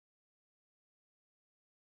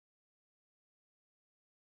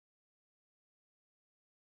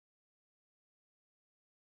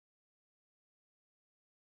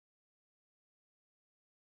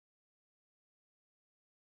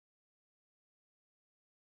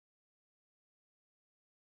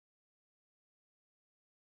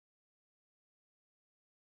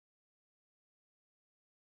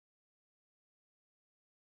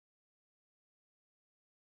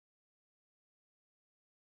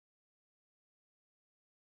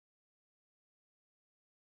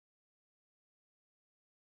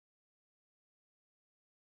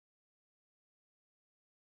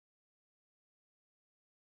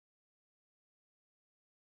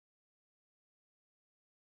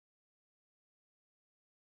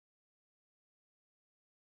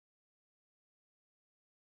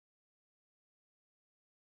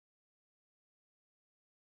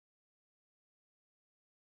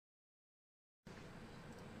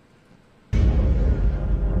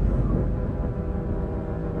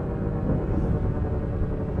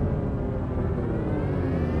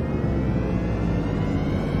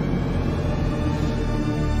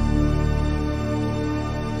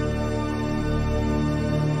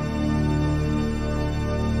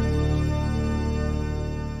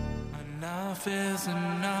feels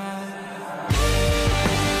enough.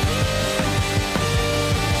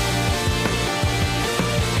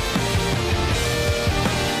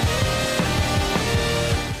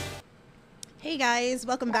 Hey guys,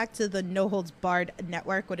 welcome back to the No Holds Barred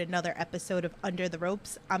Network with another episode of Under the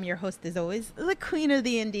Ropes. I'm your host, as always, the Queen of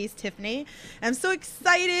the Indies, Tiffany. I'm so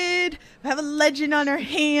excited. We have a legend on our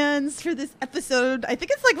hands for this episode. I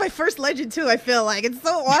think it's like my first legend too, I feel like. It's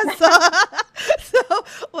so awesome. So,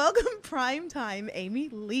 welcome Primetime, Amy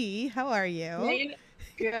Lee. How are you?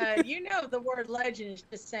 Good. You know the word legend is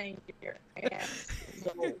just saying your ass is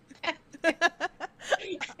old.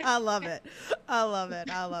 I love it. I love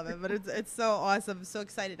it. I love it. But it's so awesome. I'm so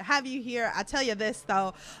excited to have you here. I'll tell you this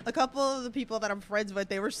though, a couple of the people that I'm friends with,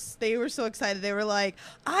 they were so excited. They were like,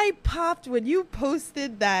 I popped when you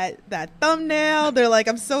posted that thumbnail. They're like,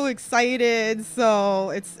 I'm so excited.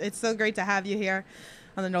 So it's so great to have you here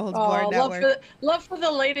on the No Holds Barred Network. Love for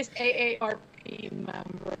the latest AARP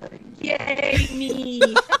member. Yay me.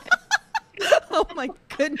 Oh my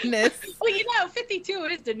goodness. Well, 52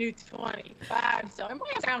 is the new 25, so I'm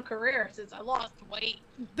going down career since I lost weight.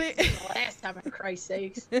 The last time, for Christ's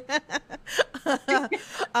sakes.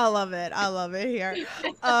 I love it. I love it here.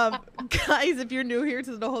 Guys, if you're new here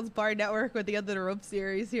to the No Holds Barred Network with the Under the Rope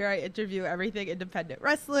series, here I interview everything independent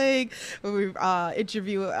wrestling. We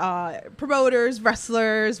interview promoters,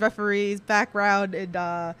 wrestlers, referees, background in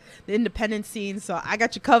the independent scene. So I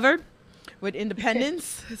got you covered with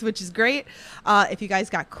independence, which is great. If you guys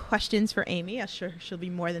got questions for Amy, I'm sure she'll be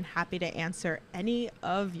more than happy to answer any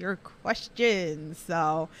of your questions.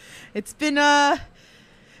 So it's been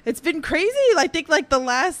crazy. I think like the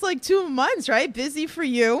last 2 months, right? Busy for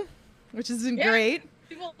you, which has been great.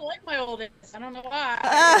 People like my old ass. I don't know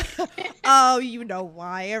why. Oh, you know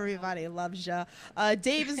why. Everybody loves you.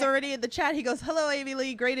 Dave is already in the chat. He goes, hello, Amy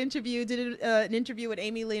Lee. Great interview. Did an interview with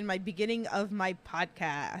Amy Lee in my beginning of my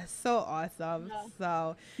podcast. So awesome. Yeah.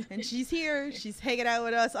 So, and she's here. She's hanging out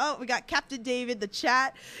with us. Oh, we got Captain Dave in the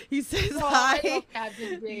chat. He says hi. I love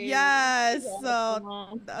Captain Dave. Yes.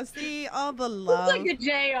 So, see all the love. He's like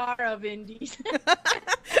a JR of Indies.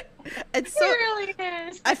 It's so, it really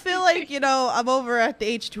is. I feel like, I'm over at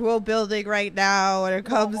the H2O building right now when it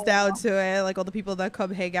comes down to it, like all the people that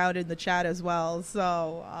come hang out in the chat as well.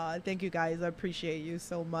 So thank you guys. I appreciate you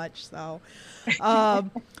so much. So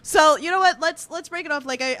so you know what, let's break it off.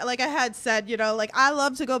 Like I had said, I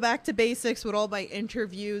love to go back to basics with all my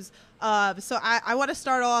interviews. So I want to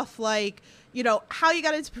start off how you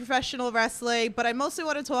got into professional wrestling, but I mostly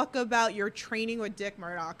want to talk about your training with Dick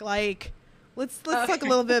Murdoch. Let's talk a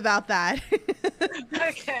little bit about that.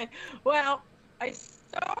 Okay. Well, I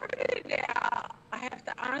started out, I have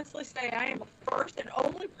to honestly say I am the first and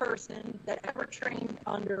only person that ever trained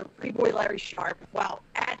under Pretty Boy Larry Sharp while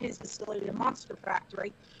at his facility, the Monster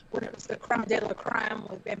Factory, when it was the Creme de la Creme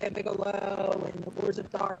with Bam Bam Bigelow and the Lords of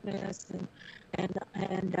Darkness and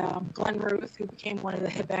Glenn Ruth, who became one of the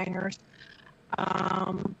headbangers.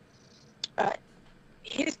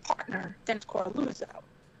 His partner, Dennis Coralluzzo,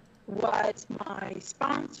 was my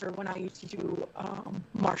sponsor when I used to do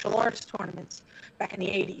martial arts tournaments back in the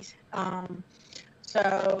 80s.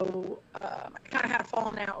 So I kind of had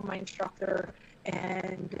fallen out with my instructor,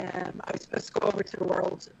 and I was supposed to go over to the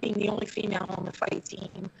Worlds, being the only female on the fight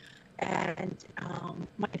team. And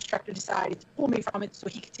my instructor decided to pull me from it so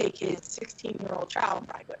he could take his 16-year-old child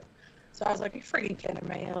and ride with him. So I was like, you're freaking kidding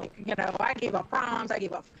me. I gave up proms, I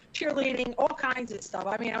gave up cheerleading, all kinds of stuff.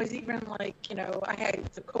 I mean, I was even I had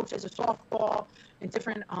the coaches of softball in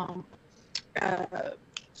different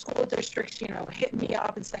school districts, hitting me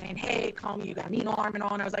up and saying, hey, call me, you got an arming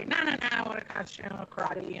on. I was like, no, I want to concentrate on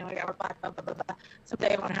karate. I got a black belt, blah, blah, blah.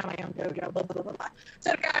 Someday I want to have my own dojo, blah, blah, blah, blah.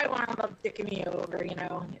 So the guy wound up dicking me over,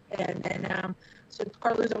 and then, so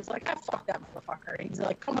Carluzzo was like, fuck that motherfucker. And he's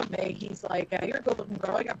like, come with me. He's like, you're a good-looking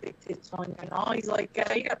girl. You got big tits on you and all. He's like,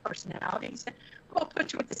 you got personality. He said, well, I'll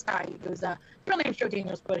put you with this guy. He goes, real name's Joe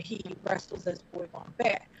Daniels, but he wrestles as Boy Gone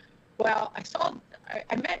Bad. Well,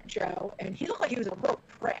 I met Joe, and he looked like he was a real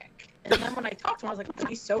prick. And then when I talked to him, I was like, oh,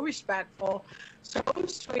 he's so respectful, so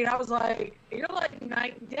sweet. I was like, you're like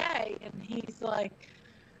night and day. And he's like,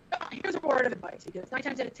 oh, here's a word of advice. He goes, 9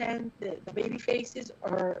 times out of 10, the baby faces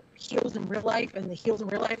are heels in real life, and the heels in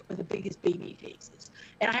real life are the biggest baby faces.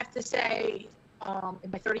 And I have to say,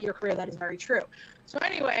 in my 30-year career, that is very true. So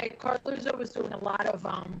anyway, Carluzzo was doing a lot of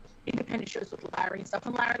independent shows with Larry and stuff,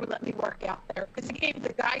 and Larry would let me work out there because he gave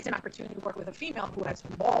the guys an opportunity to work with a female who had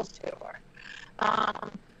some balls to her.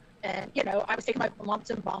 And, I was taking my lumps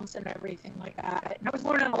and bumps and everything like that. And I was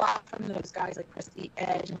learning a lot from those guys like Christy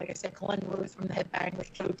Edge and, like I said, Glenn Ruth from the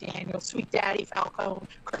Headbangers, Joe Daniels, Sweet Daddy Falcone,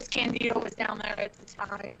 Chris Candido was down there at the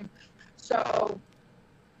time. So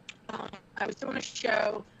I was doing a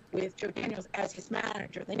show with Joe Daniels as his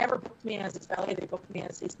manager. They never booked me as his valet. They booked me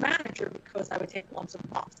as his manager because I would take lumps and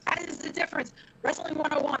bumps. That is the difference. Wrestling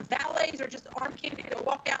 101. Valets are just arm candy to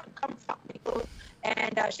walk out and come fuck people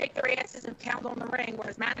and shake their asses and pound on the ring.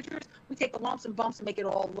 Whereas managers, we take the lumps and bumps and make it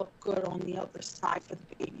all look good on the other side for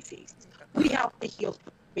the baby faces. We help the heels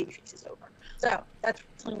put the baby faces over. So that's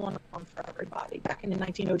Wrestling 101 for everybody back in the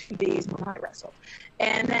 1902 days when I wrestled.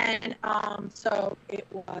 And then, so it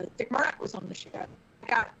was, Dick Murdoch was on the show. I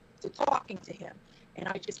got to talking to him, and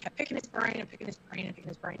I just kept picking his brain and picking his brain and picking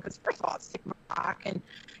his brain, because first of all, it's Dick Murdoch, and,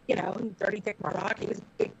 you know, dirty Dick Murdoch, he was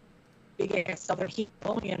a big ass Southern heel,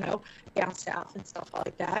 you know, down south and stuff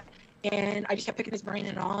like that. And I just kept picking his brain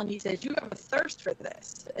and all, and he says, you have a thirst for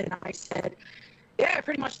this. And I said, yeah, I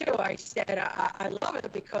pretty much do. I said, I love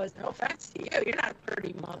it because, no offense to you, you're not a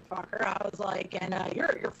pretty motherfucker. I was like, and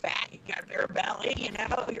you're fat, you got a bare belly, you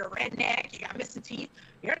know, you're a redneck, you got missing teeth,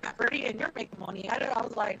 you're not pretty, and you're making money at it. I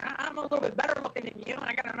was like, I'm a little bit better looking than you, and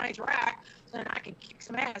I got a nice rack, and I can kick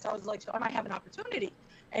some ass. I was like, so I might have an opportunity.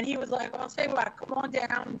 And he was like, well, I'll tell you what, come on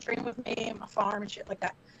down and train with me and my farm and shit like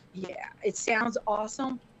that. Yeah, it sounds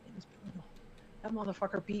awesome. That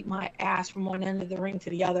motherfucker beat my ass from one end of the ring to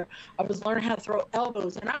the other. I was learning how to throw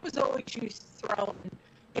elbows, and I was always used to throwing,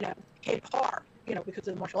 you know, hit hard, you know, because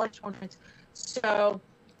of the martial arts tournaments. So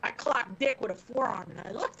I clocked Dick with a forearm, and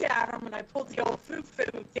I looked at him, and I pulled the old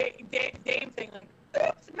foo-foo dame thing, like,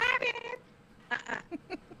 oops, my bad.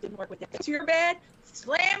 Didn't work with that. It's your bad.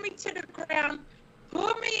 Slam me to the ground,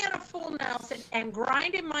 put me in a full Nelson, and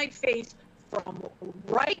grinded my face from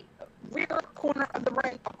right rear corner of the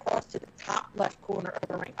ring across to the top left corner of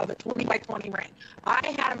the ring, of a 20 by 20 ring. I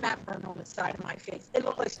had a mat burn on the side of my face. It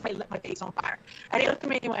looked like somebody lit my face on fire. And he looked at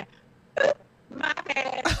me and he went, my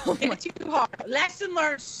bad, did it too hard. Lesson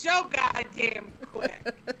learned so goddamn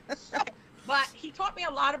quick. But he taught me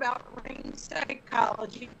a lot about ring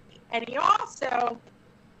psychology, and he also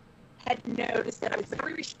had noticed that I was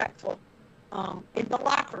very respectful in the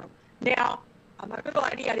locker room. Now, I'm not going to lie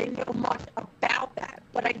to you, I didn't know much about that,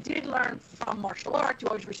 but I did learn from martial arts. You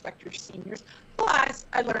always respect your seniors. Plus,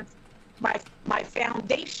 I learned my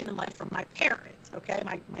foundation in life from my parents, okay?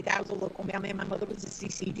 My dad was a local mailman. My mother was a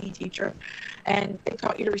CCD teacher, and they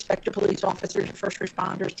taught you to respect your police officers, your first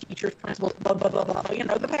responders, teachers, principals, blah, blah, blah, blah, you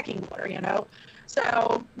know, the pecking order, you know?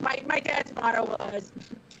 So my dad's motto was,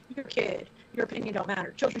 your kid, your opinion don't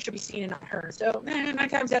matter. Children should be seen and not heard. So 9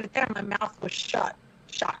 times out of 10, my mouth was shut.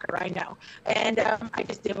 Shocker, I know. And I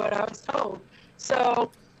just did what I was told.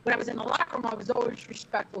 So when I was in the locker room, I was always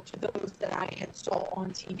respectful to those that I had saw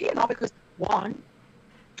on TV, and all because, one,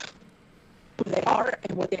 who they are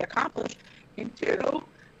and what they accomplish, and two,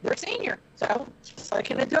 they're senior. So just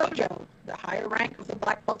like in a dojo, the higher rank of the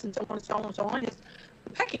black belts and so on and so on and so on is the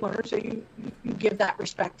pecking order, so you give that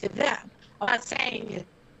respect to them. I'm not saying you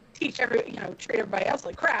teach treat everybody else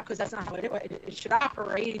like crap, because that's not how it should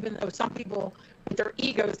operate, even though some people with their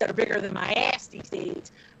egos that are bigger than my ass these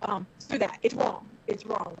days do that. It's wrong. It's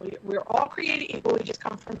wrong. We're all created equal. We just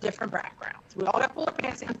come from different backgrounds. We all got bullet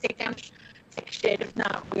pants and take shit. If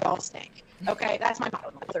not, we all stink. Okay, that's my motto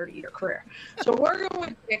in my 30-year career. So we're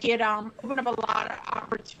going to get open up a lot of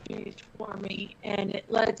opportunities for me, and it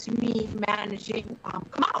led to me managing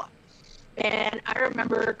Kamala. And I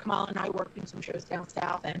remember Kamala and I worked in some shows down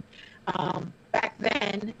south, and back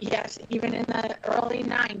then, yes, even in the early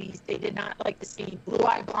 90s, they did not like to see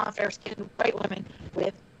blue-eyed, blonde, fair-skinned white women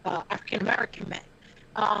with African-American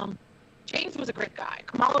men. James was a great guy.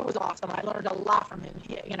 Kamala was awesome. I learned a lot from him.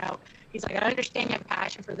 He's like, I understand you have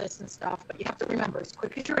passion for this and stuff, but you have to remember, as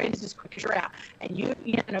quick as you're in is as quick as you're out. And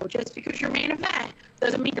just because you're main event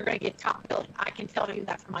doesn't mean you're going to get top billing. I can tell you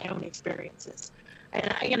that from my own experiences.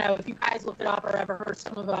 And, if you guys looked it up or ever heard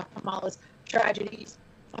some of Kamala's tragedies,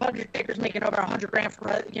 100 figures making over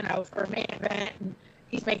 $100,000 for a main event, and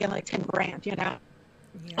he's making like $10,000,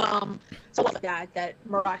 Yeah. So like that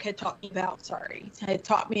Murdoch had taught me about, had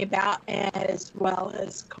taught me about, as well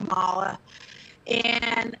as Kamala.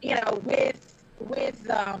 And, with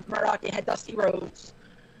Murdoch, you had Dusty Rhodes.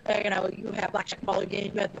 You had Blackjack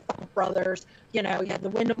Mulligan, you had the Funk Brothers, you had the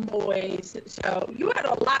Wyndham Boys. So you had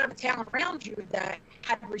a lot of talent around you that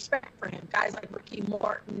had respect for him. Guys like Ricky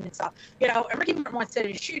Morton and stuff. And Ricky Morton once said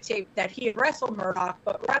in a shoot tape that he had wrestled Murdoch,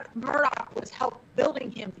 but Murdoch was help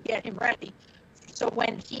building him to get him ready. So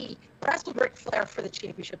when he wrestled Ric Flair for the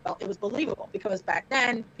championship belt, it was believable, because back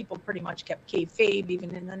then people pretty much kept kayfabe,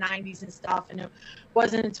 even in the 90s and stuff. And it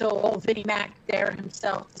wasn't until old Vinnie Mac there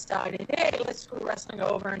himself decided, hey, let's screw wrestling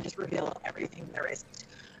over and just reveal everything there is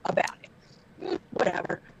about it.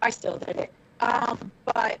 Whatever. I still did it.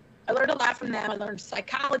 But I learned a lot from them. I learned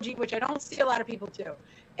psychology, which I don't see a lot of people do.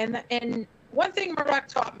 And one thing Murdoch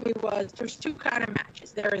taught me was there's two kind of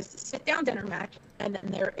matches. There is the sit-down dinner match, and then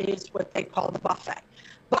there is what they call the buffet.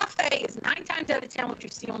 Buffet is 9 times out of 10 what you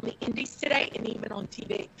see on the indies today and even on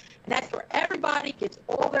TV. And that's where everybody gets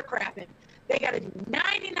all their crap in. They got to do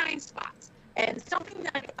 99 spots. And something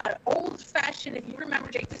like old-fashioned, if you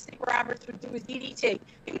remember, Jake the Snake Roberts would do his DDT.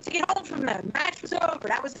 He would take it home from them. Match was over.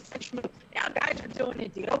 That was the finish move. Now guys are doing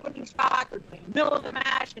it the opening spot or the middle of the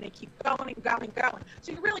match, and they keep going and going and going.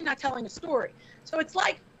 So you're really not telling a story. So it's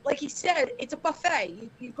like he said, it's a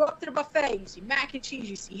buffet. You go up to the buffet, you see mac and cheese,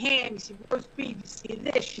 you see ham, you see roast beef, you see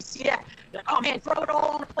this, you see that. You're like, oh man, throw it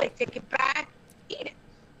all on a plate, take it back, eat it.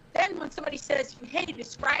 Then when somebody says, hey,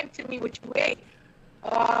 describe to me what you ate,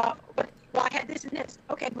 well, I had this and this.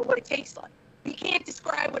 Okay, but what it tastes like. You can't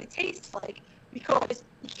describe what it tastes like because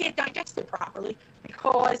you can't digest it properly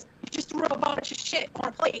because you just threw a bunch of shit on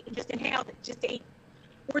a plate and just inhaled it, just ate.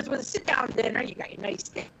 Whereas with a sit-down dinner, you got your nice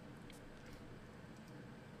thing.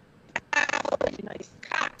 Your nice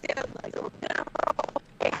cocktail, nice little dinner roll.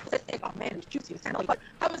 Hey, how's that steak? Oh man, it's juicy. It's kind of like,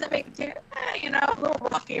 how was that bacon potato? A little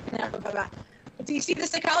rough here and there, blah, blah, blah. Do you see the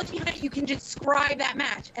psychology in it? You can describe that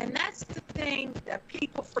match. And that's the thing that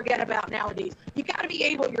people forget about nowadays. You got to be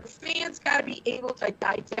able, your fans got to be able to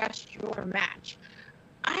digest your match.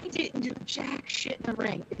 I didn't do jack shit in the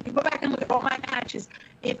ring. If you go back and look at all my matches,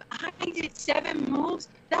 if I did 7 moves,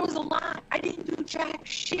 that was a lot. I didn't do jack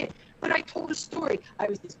shit. But I told a story. I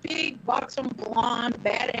was this big, buxom, blonde,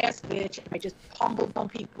 badass bitch, and I just pummeled on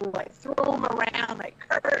people. I threw them around. I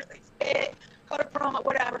cursed. I spit. Cut a promo,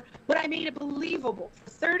 whatever. But I made it believable. For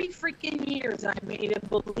 30 freaking years, I made it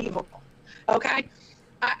believable. Okay?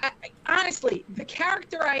 I honestly, the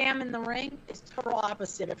character I am in the ring is total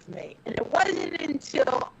opposite of me. And it wasn't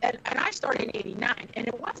until, and I started in 89, and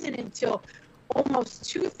it wasn't until almost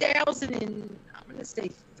 2000 and, I'm going to say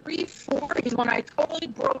 3, 4 is when I totally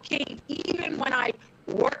broke cave, even when I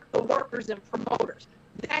worked the workers and promoters.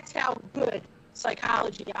 That's how good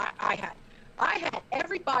psychology I had. I had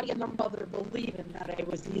everybody and their mother believing that I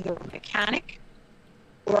was either a mechanic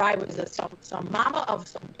or I was some mama of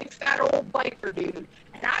some big fat old biker dude.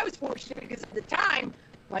 And I was fortunate because at the time,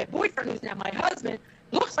 my boyfriend, who's now my husband,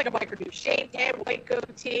 looks like a biker dude. Shaved head, white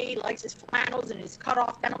goatee, likes his flannels and his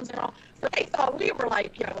cut-off denims and all. So they thought we were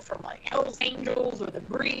like, from like Hell's Angels or The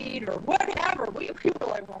Breed or whatever. We were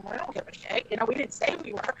like, well, I don't give a shit. We didn't say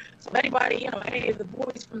we were. So if anybody, any of the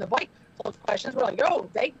boys from the bike club questions were like,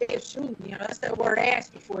 they assumed, that's that word ass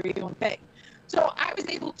before you even pay. So I was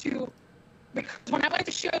able to, because when I went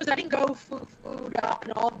to shows, I didn't go food up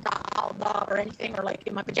and all dolled up or anything, or like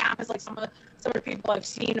in my pajamas like some of the people I've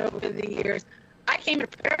seen over the years. I came in a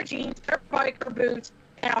pair of jeans, pair of biker boots,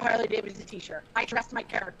 and a Harley Davidson t-shirt. I dressed my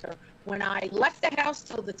character. When I left the house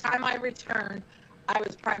till the time I returned, I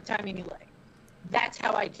was primetime Amy Lay. That's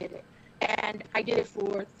how I did it. And I did it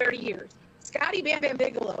for 30 years. Scotty Bam Bam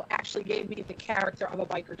Bigelow actually gave me the character of a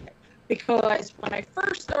biker chick, because when I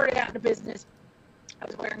first started out in the business, I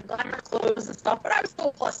was wearing glamour clothes and stuff, but I was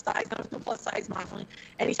still plus size. I was still plus size modeling.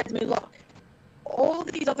 And he said to me, look, all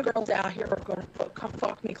these other girls out here are going to put come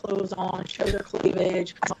fuck me clothes on, show their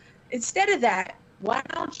cleavage. Instead of that, why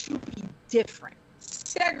don't you be different?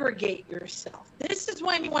 Segregate yourself. This is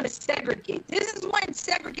when you want to segregate. This is when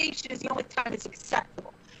segregation is the only time it's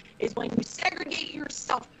acceptable, is when you segregate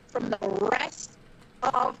yourself from the rest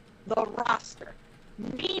of the roster.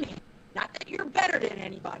 Meaning, not that you're better than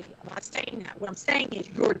anybody. I'm not saying that. What I'm saying is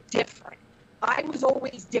you're different. I was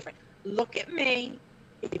always different. Look at me.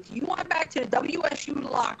 If you went back to the WSU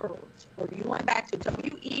locker rooms, or you went back to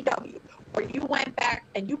WEW, or you went back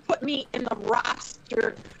and you put me in the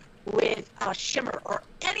roster with Shimmer or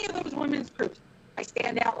any of those women's groups, I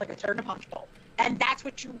stand out like a turd in a punch bowl. And that's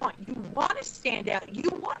what you want. You want to stand out. You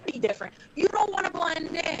want to be different. You don't want to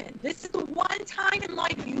blend in. This is the one time in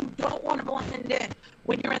life you don't want to blend in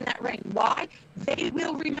when you're in that ring. Why? They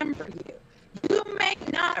will remember you. You may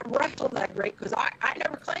not wrestle that great, because I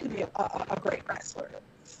never claimed to be a great wrestler.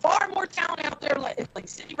 Far more talent out there, like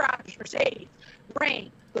Cindy Rogers, Mercedes,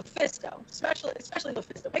 Rain, LuFisto, especially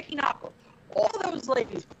LuFisto, Mickey Knuckles, all those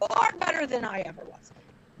ladies, far better than I ever was.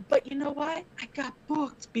 But you know what? I got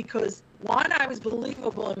booked because, 1, I was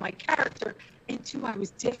believable in my character, and 2, I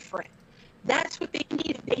was different. That's what they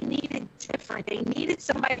needed. They needed different. They needed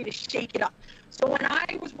somebody to shake it up. So when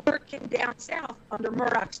I was working down south under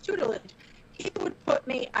Murdoch's tutelage, he would put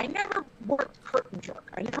me, I never worked curtain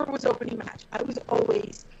jerk. I never was opening match. I was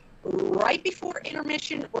always right before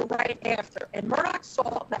intermission or right after. And Murdoch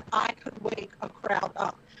saw that I could wake a crowd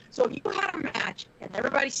up. So if you had a match and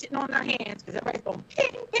everybody's sitting on their hands because everybody's going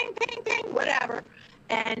ping, ping, ping, ping, whatever,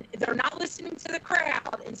 and they're not listening to the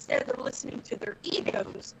crowd. Instead, they're listening to their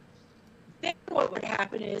egos. Then what would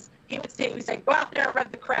happen is he would say, go out there and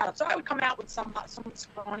rev the crowd. So I would come out with some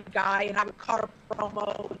scrawny guy, and I would cut a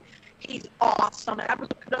promo. He's awesome. And I would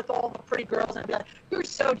look at all the pretty girls and be like, you're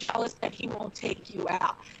so jealous that he won't take you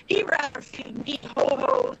out. He'd rather feed me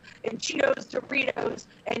ho-hos and Cheetos, Doritos,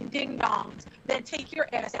 and ding-dongs than take your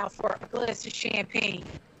ass out for a glass of champagne.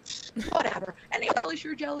 Whatever. And they're jealous,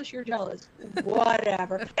 you're jealous, you're jealous.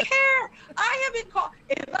 Whatever. Care. I haven't called.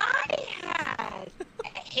 If I had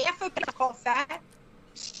half a bit called fat,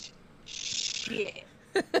 shit.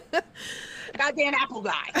 Goddamn apple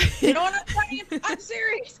guy. You know what I'm saying? I'm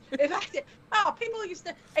serious. If I did, people used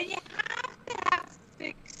to, and you have to have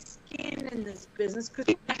thick skin in this business because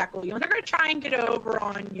people tackle you and they're going to try and get over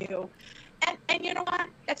on you. And you know what?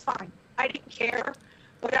 That's fine. I didn't care.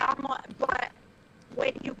 But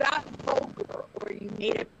when you got vulgar or you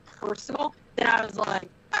made it personal, then I was like,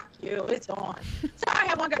 fuck you, it's on. So I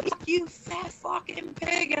had one guy, you fat fucking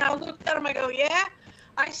pig. And I looked at him, I go, yeah?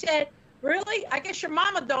 I said, really? I guess your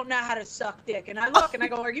mama don't know how to suck dick. And I look and I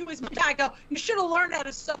go, are you his mom? I go, you should have learned how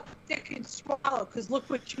to suck dick and swallow because look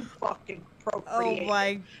what you fucking procreated. Oh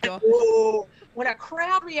my God. Oh, when a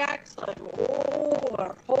crowd reacts like, oh,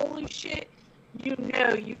 or holy shit, you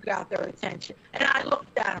know you got their attention. And I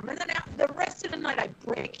looked at him. And then the rest of the night, I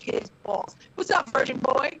break his balls. What's up, virgin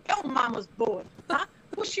boy? Yo, mama's boy. Huh?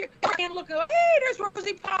 What's your... And look, hey, there's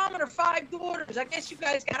Rosie Palm and her 5 daughters. I guess you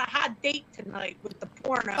guys got a hot date tonight with the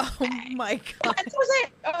porno. Oh my God. That was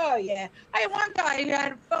it. Oh, yeah. I had one guy who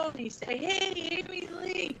had a phone. He said, hey, Amy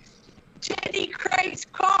Lee, Jenny Craig's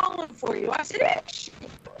calling for you. I said, hey, shit,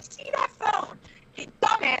 see that phone? He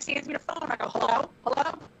dumbass hands me the phone. I go, hello?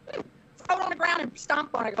 Throw it on the ground and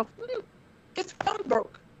stomp on it. I go, his phone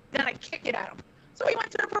broke. Then I kick it at him. So he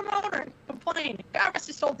went to the promoter and complained. God rest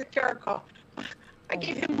his soul to Jericho. I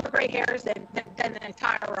gave him more gray hairs than the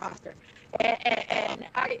entire roster. And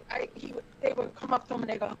they would come up to him and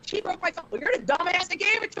they go, she broke my phone. Well, you're the dumbass that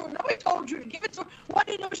gave it to her. Nobody told you to give it to her. Why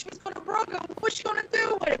didn't you know she was going to broke it? What was she going to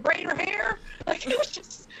do? What, braid her hair? Like, it was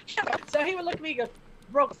just, So he would look at me and go,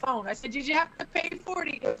 broke a phone. I said, did you have to pay for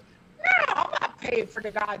it? He goes, no, I'm not paying for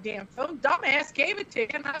the goddamn phone. Dumbass gave it to you.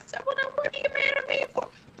 And I said, well, then what are you mad at me for?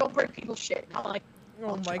 Don't break people's shit. And I'm like,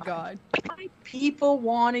 Oh my God. my people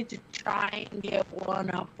wanted to try and get one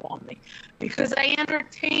up on me because I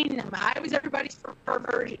entertained them. I was everybody's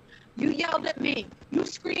perversion. You yelled at me. You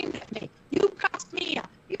screamed at me. You cussed me out.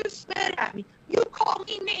 You spit at me. You called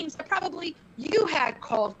me names that probably you had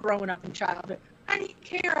called growing up in childhood. I didn't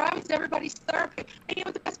care. I was everybody's therapist. And you know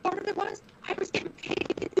what the best part of it was? I was getting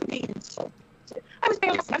paid to be insulted. I was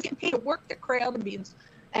getting paid to work the crowd and be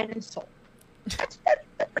insult.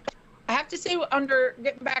 I have to say, under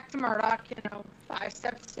getting back to Murdoch, 5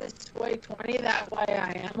 steps this way, 20 that way.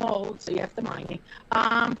 I am old, so you have to mind me.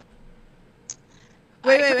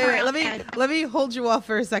 Wait. Let me hold you off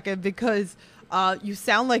for a second because you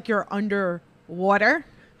sound like you're underwater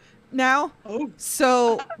now. Oh.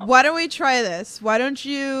 So why don't we try this? Why don't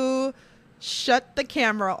you shut the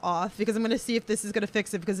camera off because I'm going to see if this is going to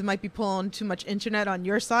fix it because it might be pulling too much internet on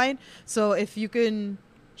your side. So if you can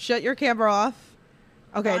shut your camera off.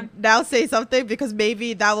 Okay, now say something because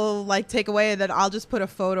maybe that will take away and then I'll just put a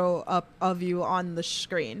photo up of you on the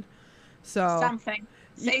screen. So something.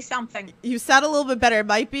 Say something. You sound a little bit better. It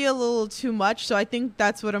might be a little too much, so I think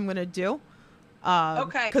that's what I'm going to do.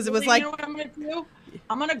 Okay. Because it was you know what I'm going to do?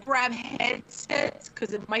 I'm going to grab headsets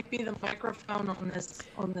because it might be the microphone on this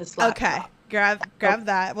laptop. Okay. Grab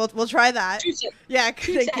that. We'll try that. Yeah,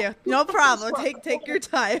 thank you. No problem. Take your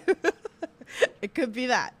time. It could be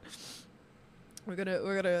that. We're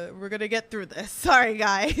gonna get through this. Sorry,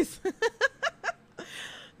 guys.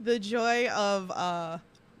 The joy of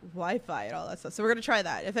Wi-Fi and all that stuff. So we're gonna try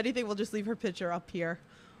that. If anything, we'll just leave her picture up here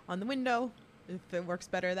on the window. If it works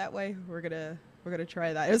better that way, we're gonna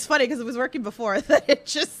try that. It was funny because it was working before that it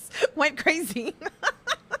just went crazy.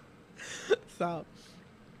 So,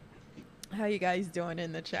 how you guys doing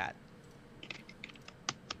in the chat?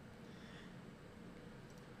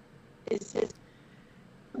 Let's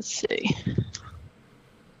see.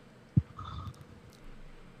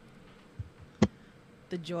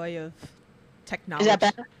 The joy of technology. Is that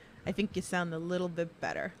better? I think you sound a little bit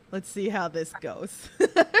better. Let's see how this goes.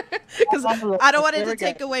 Because I don't want it to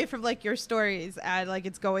take away from your stories and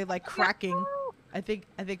it's going cracking. I think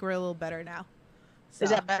we're a little better now. So is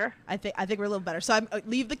that better? I think we're a little better. So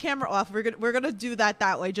leave the camera off. We're gonna do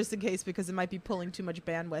that way just in case because it might be pulling too much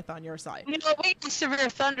bandwidth on your side. We have severe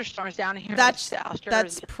thunderstorms down here. That's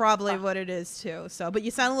probably what it is too. So, but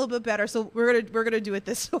you sound a little bit better. So we're gonna do it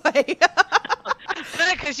this way.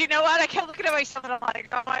 Because you know what? I kept looking at myself and I'm like,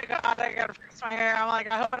 oh my god, I gotta fix my hair. I'm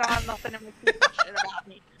like, I hope I don't have nothing in my shit about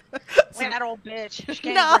me. Man, that old bitch. She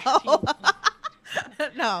can't brush her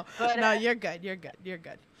teeth. No, But, no, you're good. You're good. You're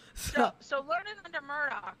good. So learning under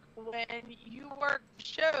Murdoch, when you work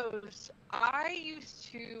shows, I used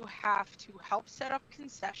to have to help set up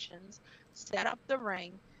concessions, set up the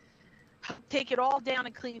ring, take it all down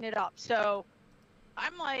and clean it up. So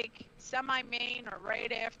I'm like semi-main or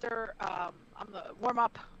right after I'm the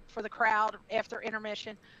warm-up for the crowd after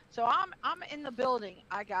intermission. So I'm in the building.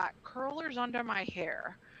 I got curlers under my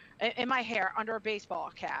hair. In my hair under a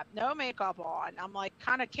baseball cap, no makeup on. I'm like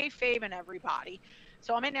kind of kayfabing everybody.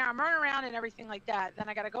 So I'm in there, I'm running around and everything like that. Then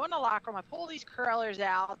I got to go in the locker room. I pull these curlers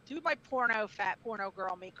out, do my fat porno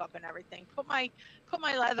girl makeup and everything, put my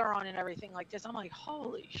leather on and everything like this. I'm like,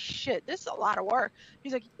 holy shit, this is a lot of work.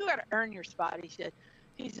 He's like, you got to earn your spot.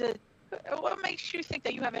 He said, what makes you think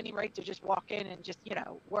that you have any right to just walk in and just,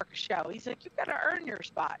 work a show? He's like, you got to earn your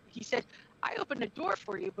spot. He said, I opened the door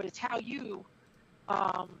for you, but it's how you,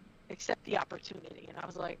 accept the opportunity. And I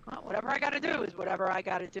was like, well, whatever I got to do is whatever I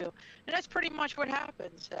got to do. And that's pretty much what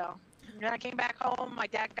happened. So then I came back home. My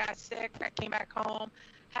dad got sick. I came back home,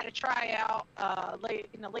 had a tryout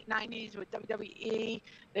in the late 90s with WWE.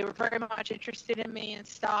 They were very much interested in me and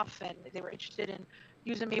stuff, and they were interested in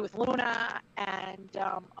using me with Luna. And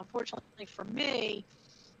unfortunately for me,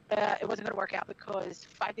 it wasn't going to work out because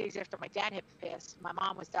 5 days after my dad had passed, my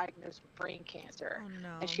mom was diagnosed with brain cancer. Oh, no.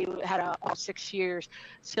 And she had all 6 years.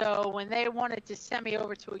 So when they wanted to send me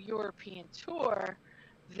over to a European tour,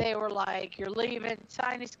 they were like, you're leaving,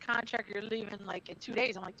 sign this contract, you're leaving like in 2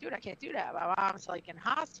 days. I'm like, dude, I can't do that. My mom's like in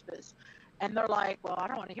hospice. And they're like, well, I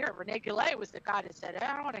don't want to hear it. Rene Goulet was the guy that said,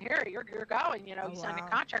 I don't want to hear it. You're going, you signed a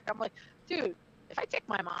contract. I'm like, dude, if I take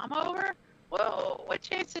my mom over, well, what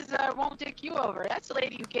chances I won't take you over? That's the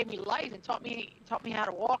lady who gave me life and taught me how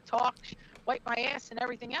to walk, talk, wipe my ass, and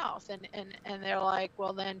everything else. And they're like,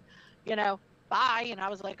 well then, bye. And I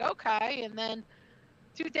was like, okay. And then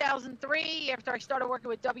 2003, after I started working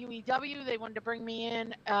with WEW, they wanted to bring me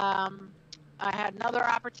in. I had another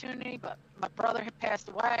opportunity, but my brother had passed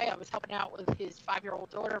away. I was helping out with his 5-year-old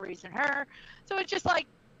daughter, raising her. So it's just like,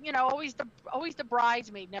 always the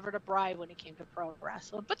bridesmaid, never the bride when it came to pro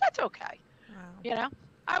wrestling. But that's okay. Wow.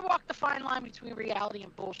 I walked the fine line between reality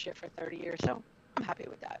and bullshit for 30 years, so I'm happy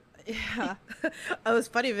with that. Yeah. It was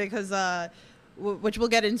funny because which we'll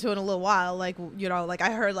get into in a little while, like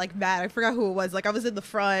I heard like Matt, I forgot who it was, like I was in the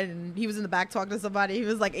front and he was in the back talking to somebody. He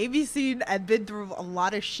was like, ABC had been through a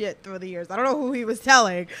lot of shit through the years. I don't know who he was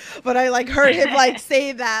telling, but I like heard him like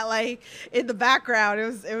say that like in the background.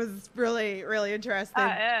 It was really, really interesting.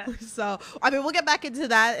 Yeah. So I mean, we'll get back into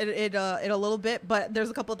that in a little bit, but there's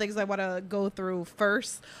a couple of things I want to go through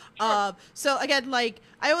first. Sure. So again, like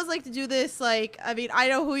I always like to do this, like, I mean, I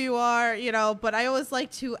know who you are, but I always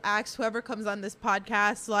like to ask whoever comes on this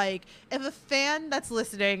podcast, like, if a fan that's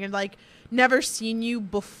listening and like never seen you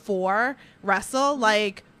before wrestle,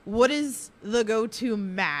 like, what is the go-to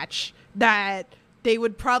match that they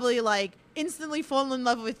would probably like instantly fall in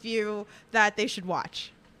love with you that they should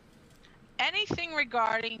watch? Anything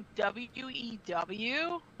regarding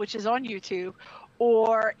WEW, which is on YouTube,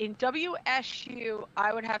 or in WSU,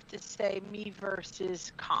 I would have to say me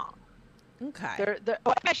versus Kong. Okay.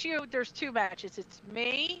 WSU, there's 2 matches. It's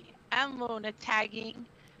me and Luna tagging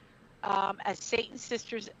as Satan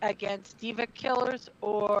Sisters against Diva Killers,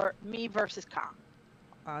 or me versus Kong.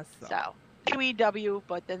 Awesome. So WEW,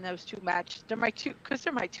 but then those 2 matches, they're my 2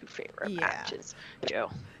 favorite matches.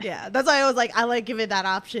 Yeah, that's why I like giving that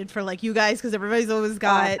option for like you guys, because everybody's always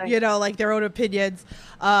got like their own opinions.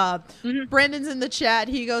 Brandon's in the chat.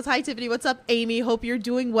 He goes, hi Tiffany, what's up Amy, hope you're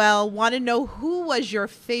doing well. Want to know who was your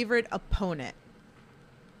favorite opponent?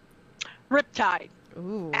 Riptide.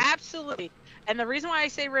 Ooh. Absolutely. And the reason why I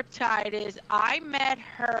say Riptide is I met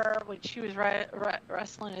her when she was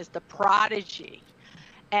wrestling as the Prodigy.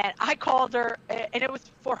 And I called her, and it was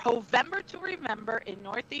for Hovember to Remember in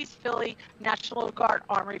Northeast Philly, National Guard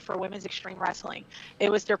Armory for Women's Extreme Wrestling. It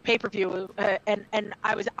was their pay-per-view, and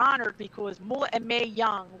I was honored because Moolah and Mae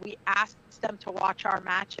Young, we asked them to watch our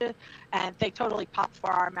matches, and they totally popped for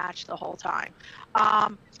our match the whole time.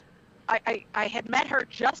 I had met her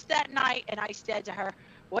just that night, and I said to her,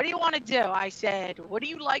 what do you want to do? I said, what do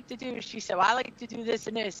you like to do? She said, well, I like to do this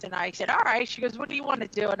and this. And I said, all right. She goes, what do you want to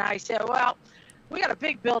do? And I said, well, we got a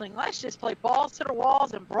big building. Let's just play balls to the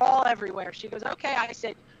walls and brawl everywhere. She goes, okay. I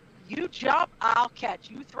said, you jump, I'll catch.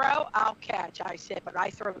 You throw, I'll catch. I said, but I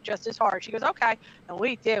throw just as hard. She goes, okay. And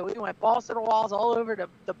we did. We went balls to the walls all over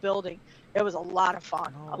the building. It was a lot of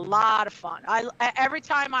fun. A lot of fun. Every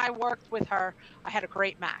time I worked with her, I had a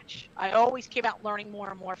great match. I always came out learning more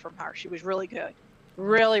and more from her. She was really good.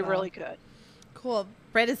 Really, really good. Cool.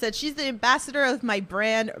 Brandon said she's the ambassador of my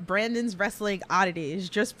brand, Brandon's Wrestling Oddities.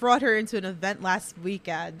 Just brought her into an event last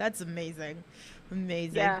weekend. That's amazing.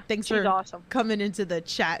 Amazing. Yeah, Thanks she's for awesome. coming into the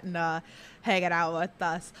chat and hanging out with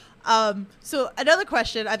us. So another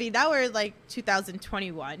question. I mean, now we're like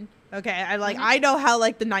 2021. Okay, I know how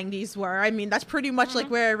like the 90s were. I mean, that's pretty much like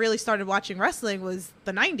where I really started watching wrestling was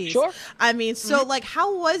the 90s. Sure. I mean, so like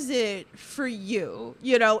how was it for you,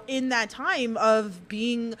 you know, in that time of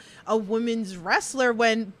being a women's wrestler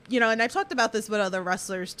when, you know, and I've talked about this with other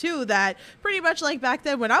wrestlers too, that pretty much like back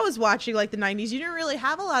then when I was watching like the 90s, you didn't really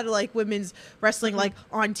have a lot of like women's wrestling like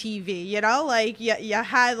on TV, you know, like you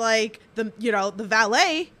had like the, you know, the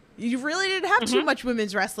Valet. You really didn't have too much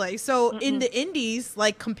women's wrestling. So in the indies,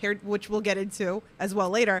 like compared, which we'll get into as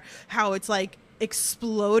well later, how it's like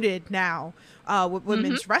exploded now with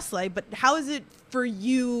women's wrestling. But how is it for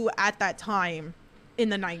you at that time in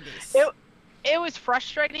the 90s? It was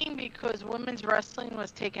frustrating because women's wrestling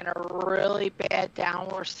was taking a really bad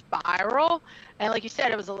downward spiral. And like you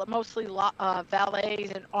said, it was mostly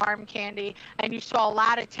valets and arm candy. And you saw a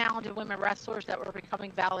lot of talented women wrestlers that were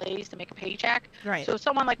becoming valets to make a paycheck. Right. So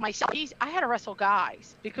someone like myself, I had to wrestle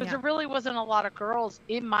guys because there really wasn't a lot of girls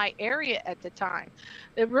in my area at the time.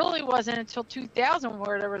 It really wasn't until 2000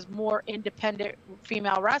 where there was more independent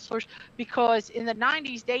female wrestlers, because in the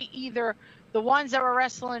 90s, the ones that were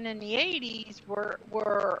wrestling in the 80s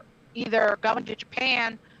were either going to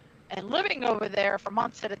Japan and living over there for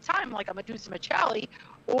months at a time, like a Medusa Michelli,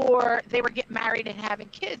 or they were getting married and having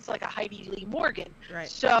kids, like a Heidi Lee Morgan. Right.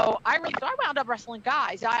 So I wound up wrestling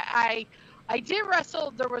guys. I did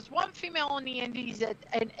wrestle. There was one female in the indies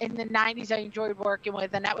in the 90s I enjoyed working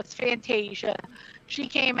with, and that was Fantasia. She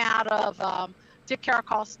came out of Dick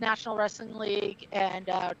Caracol's National Wrestling League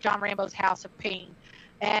and John Rambo's House of Pain.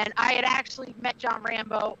 And I had actually met John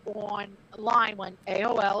Rambo online when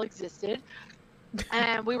AOL existed.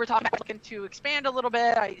 And we were looking to expand a little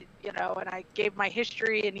bit. And I gave my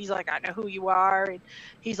history, and he's like, I know who you are. And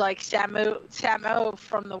he's like, Samu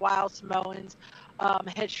from the Wild Samoans.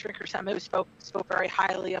 Head shrinker Samu spoke very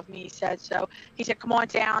highly of me. He said, come on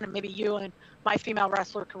down, and maybe you and my female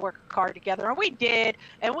wrestler could work a card together. And we did.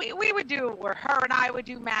 And we would do where her and I would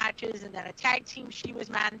do matches, and then a tag team she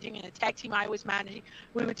was managing and a tag team I was managing.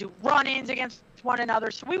 We would do run-ins against one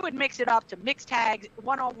another. So we would mix it up to mixed tags,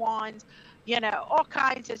 one-on-ones, all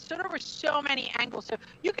kinds of. So there were so many angles. So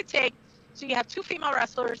you have two female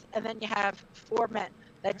wrestlers, and then you have four men,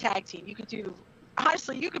 that tag team. You could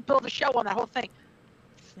build a show on that whole thing.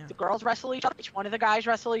 Yeah. The girls wrestle each other. Each one of the guys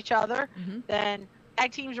wrestle each other. Then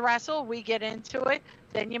tag teams wrestle. We get into it.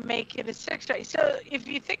 Then you make it a 6-way. So if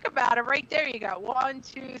you think about it, right there you got 1,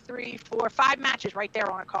 2, 3, 4, 5 matches right there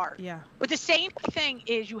on a card. Yeah. But the same thing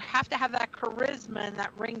is you have to have that charisma and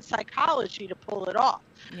that ring psychology to pull it off.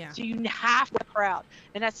 Yeah. So you have the crowd,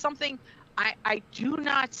 and that's something I do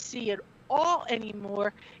not see at all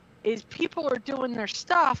anymore. Is people are doing their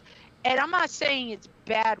stuff. And I'm not saying it's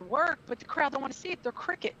bad work, but the crowd don't want to see it. They're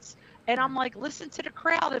crickets. And I'm like, listen to the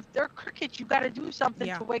crowd. If they're crickets, you got to do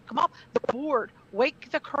something to wake them up. The board, wake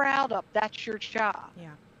the crowd up. That's your job. Yeah.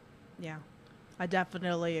 Yeah. I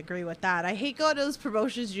definitely agree with that. I hate going to those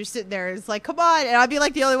promotions. You're sitting there. It's like, come on. And I'd be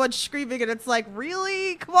like the only one screaming. And it's like,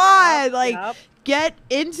 really? Come on. Get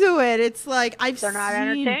into it. It's like, they're not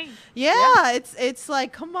entertained. Yeah. It's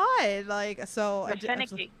like, come on. Like, so. They're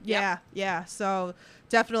finicky. Yeah. So.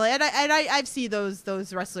 Definitely, and I've seen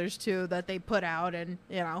those wrestlers too that they put out and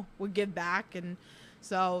would give back, and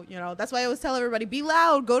so that's why I always tell everybody, be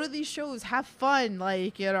loud, go to these shows, have fun,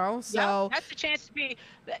 so that's the chance to be.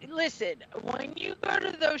 Listen, when you go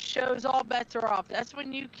to those shows, all bets are off. That's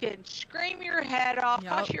when you can scream your head off,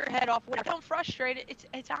 cuss your head off. When you don't frustrate it,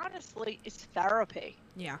 it's honestly therapy.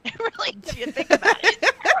 Yeah. Really, if you think about it,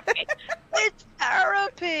 it's therapy. It's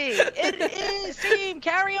therapy. It is. Team,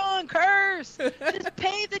 carry on, curse. Just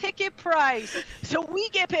pay the ticket price so we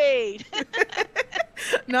get paid.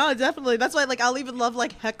 No, definitely. That's why, I'll even love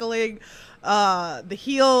heckling the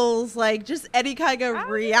heels, just any kind of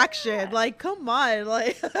reaction. Come on,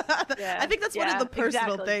 I think that's one of the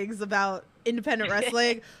personal things about independent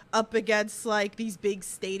wrestling up against these big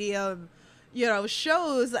stadium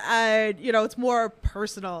shows, and it's more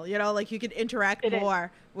personal, you can interact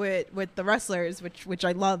more with the wrestlers, which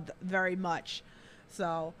I love very much.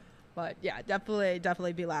 So But yeah,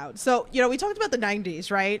 definitely be loud. So, we talked about the 90s,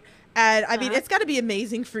 right? And I mean, it's got to be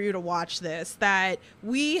amazing for you to watch this, that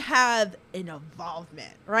we have an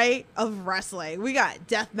involvement, right, of wrestling. We got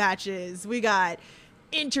death matches. We got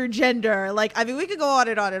intergender. Like, I mean, we could go on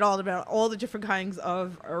and on and on about all the different kinds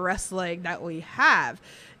of wrestling that we have,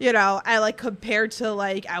 and like compared to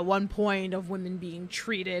like at one point of women being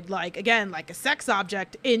treated like, again, like a sex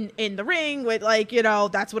object in the ring with like,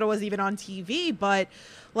 that's what it was even on TV. But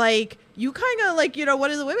like, you kind of like, one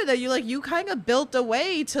of the women that you kind of built a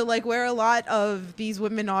way to like where a lot of these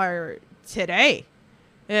women are today.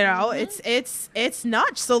 It's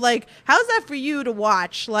nuts. So like, how's that for you to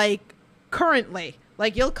watch like currently?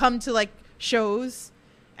 Like, you'll come to like shows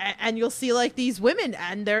and you'll see like these women,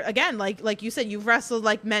 and they're, again, like you said, you've wrestled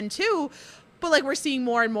like men too, but like we're seeing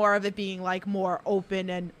more and more of it being like more open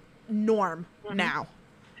and norm now.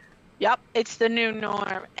 Yep, it's the new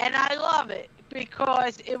norm, and I love it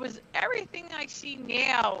because it was everything I see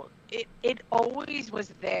now. It always was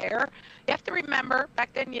there. You have to remember,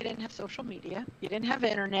 back then you didn't have social media, you didn't have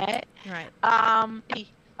internet, right?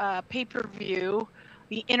 Pay-per-view,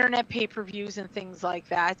 the internet pay-per-views and things like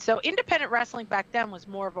that. So independent wrestling back then was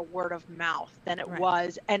more of a word of mouth than it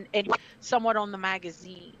was, and somewhat on the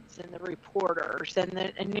magazines and the reporters and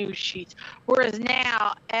the news sheets. Whereas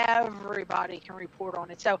now everybody can report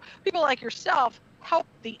on it. So people like yourself help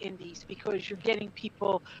the indies because you're getting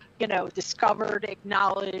people, discovered,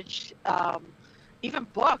 acknowledged, even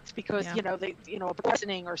booked because they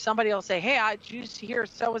listening, or somebody will say, hey, I just hear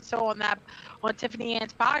so and so on Tiffany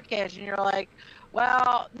Ann's podcast, and you're like,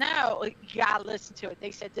 well, no, you gotta listen to it.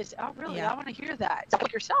 They said this. Oh, really? I want to hear that. So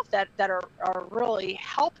like yourself, that are really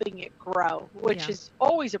helping it grow, which is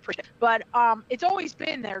always appreciated. But it's always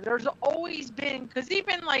been there. There's always been, because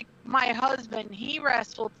even like my husband, he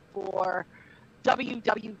wrestled for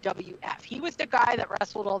WWF. He was the guy that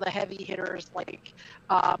wrestled all the heavy hitters like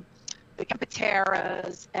the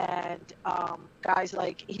Campateras and guys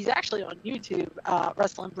like, he's actually on YouTube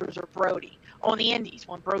wrestling Bruiser Brody on the indies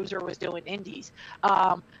when Bruiser was doing indies.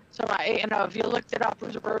 So if you looked it up,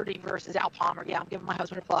 Bruiser Brody versus Al Palmer, I'm giving my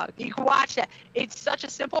husband a plug. You can watch that. It's such a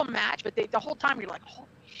simple match, but the whole time you're like, holy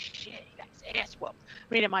shit, he got his ass whooped.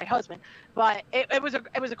 I mean, my husband, but it was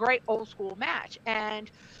a great old school match, and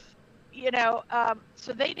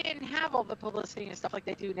so they didn't have all the publicity and stuff like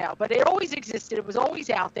they do now, but it always existed. It was always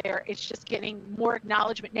out there. It's just getting more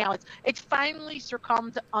acknowledgement now. It's finally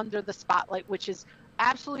succumbed under the spotlight, which is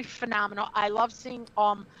absolutely phenomenal. I love seeing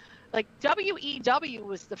like WEW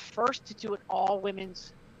was the first to do an all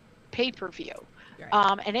women's pay-per-view.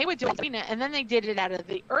 And they would do it, and then they did it out of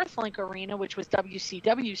the Earthlink Arena, which was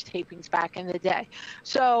WCW's tapings back in the day.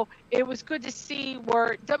 So it was good to see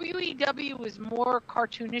where WEW was more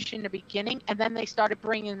cartoonish in the beginning, and then they started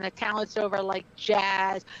bringing the talents over like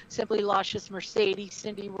Jazz, Simply Luscious, Mercedes,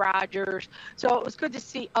 Cindy Rogers. So it was good to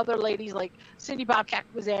see other ladies like Cindy Bobcat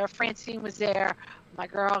was there, Francine was there, my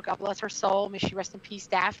girl, God bless her soul, may she rest in peace,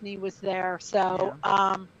 Daphne was there. So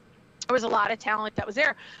there was a lot of talent that was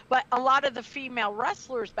there, but a lot of the female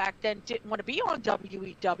wrestlers back then didn't want to be on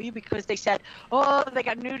WEW because they said, oh, they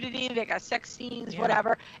got nudity, they got sex scenes,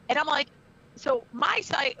 whatever. And I'm like, so my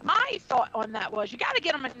thought on that was, you got to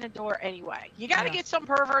get them in the door anyway. You got to get some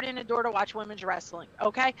pervert in the door to watch women's wrestling,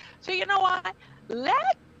 okay? So you know what?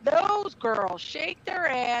 Let those girls shake their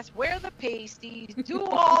ass, wear the pasties, do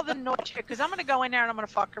all the noise, because I'm going to go in there and I'm going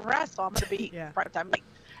to fucking wrestle. I'm going to be prime time.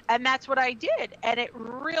 And that's what I did. And it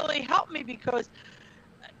really helped me because,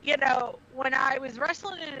 when I was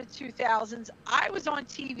wrestling in the 2000s, I was on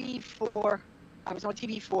TV for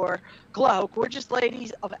Glow, Gorgeous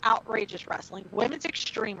Ladies of Outrageous Wrestling, Women's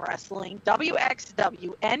Extreme Wrestling,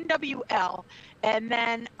 WXW, NWL, and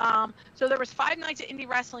then, so there was 5 nights of indie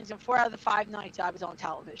wrestlings, and 4 out of the 5 nights I was on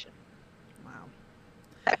television. Wow.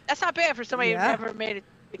 That's not bad for somebody who never made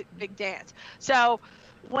a big dance. So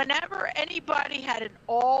whenever anybody had an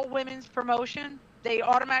all-women's promotion, they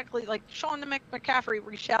automatically, like Sean McCaffrey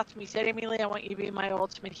reached out to me, said, Amy Lee, I want you to be my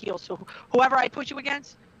ultimate heel. So whoever I put you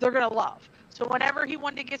against, they're going to love. So whenever he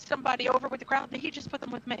wanted to get somebody over with the crowd, he just put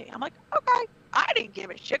them with me. I'm like, okay. I didn't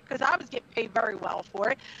give a shit because I was getting paid very well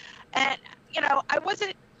for it. And, I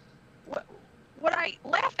wasn't, what I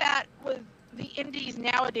laugh at with the indies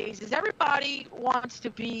nowadays is everybody wants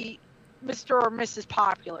to be Mr. or Mrs.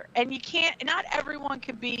 Popular, and you can't. Not everyone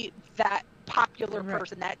can be that popular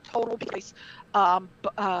person, that total place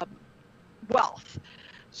wealth.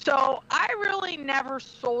 So I really never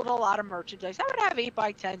sold a lot of merchandise. I would have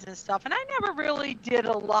 8x10s and stuff, and I never really did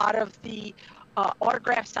a lot of the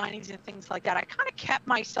autograph signings and things like that. I kind of kept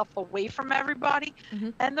myself away from everybody.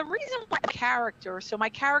 Mhm. And the reason why my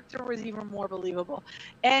character was even more believable.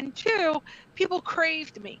 And two, people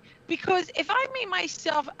craved me. Because if I made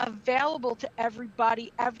myself available to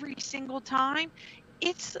everybody every single time,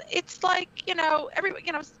 it's like,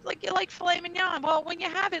 it's like you like filet mignon. Well, when you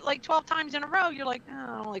have it like 12 times in a row, you're like, oh,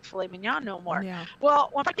 I don't like filet mignon no more. Yeah. Well,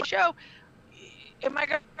 when I show, am I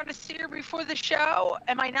going to see her before the show?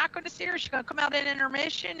 Am I not going to see her? Is she going to come out at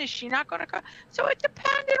intermission? Is she not going to come? So it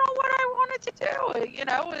depended on what I wanted to do.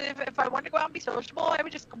 If I wanted to go out and be sociable, I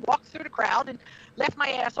would just walk through the crowd and laugh my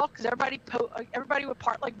ass off because everybody would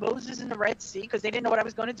part like Moses in the Red Sea because they didn't know what I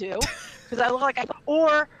was going to do because I look like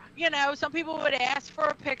some people would ask for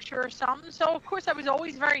a picture or something. So of course I was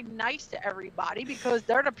always very nice to everybody because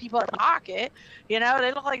they're the people in the pocket. They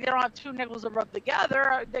look like they don't have two nickels to rub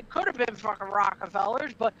together. They could have been fucking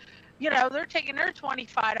Rockefellers, but they're taking their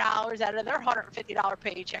 $25 out of their $150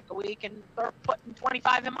 paycheck a week and they're putting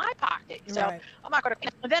 25 in my pocket. So Right. I'm not going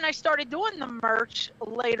to. Then I started doing the merch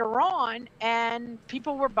later on and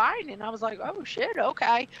people were buying it. And I was like, oh shit,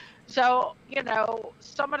 okay. So,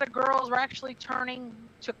 some of the girls were actually turning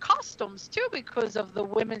to costumes too because of the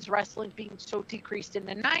women's wrestling being so decreased in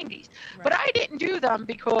the 90s. Right. But I didn't do them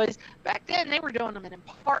because back then they were doing them in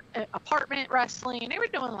apartment wrestling. They were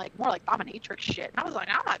doing more like dominatrix shit. And I was like,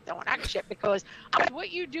 I'm not doing that shit because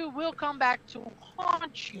what you do will come back to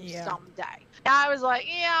haunt you someday. And I was like,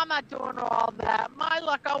 I'm not doing all that. My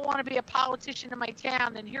luck, I want to be a politician in my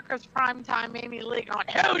town. And here comes primetime Amy Lee going,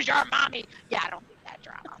 who's your mommy? Yeah, I don't need that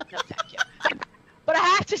drama. No, thank you. But I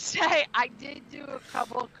have to say, I did do a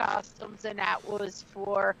couple of costumes, and that was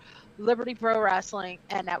for Liberty Pro Wrestling,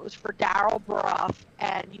 and that was for Daryl Brough,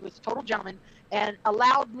 and he was a total gentleman, and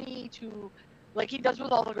allowed me to, like he does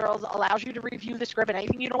with all the girls, allows you to review the script, and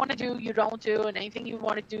anything you don't want to do, you don't do, and anything you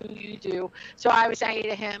want to do, you do. So I was saying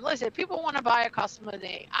to him, listen, people want to buy a costume of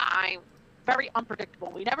me. I'm very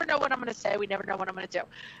unpredictable. We never know what I'm going to say. We never know what I'm going to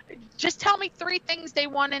do. Just tell me 3 things they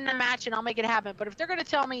want in the match and I'll make it happen. But if they're going to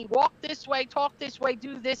tell me walk this way, talk this way,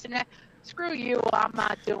 do this and that, screw you. I'm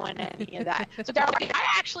not doing any of that. So I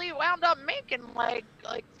actually wound up making like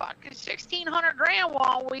fucking $1,600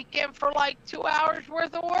 one weekend for like 2 hours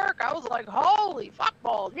worth of work. I was like, holy fuck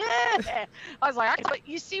balls. Yeah. I was like, but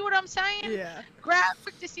you see what I'm saying? Yeah.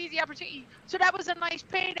 Graphic to see the opportunity. So that was a nice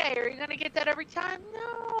payday. Are you going to get that every time?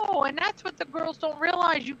 No. And that's what the girls don't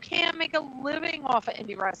realize. You can't make a living off of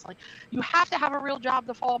indie wrestling. You have to have a real job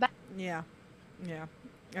to fall back. Yeah. Yeah.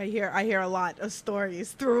 I hear a lot of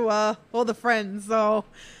stories through all the friends, so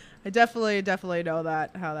I definitely know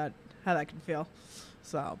that how that can feel.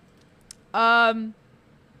 So, I'm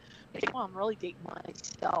really dating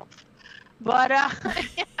myself, but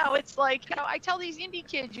it's like I tell these indie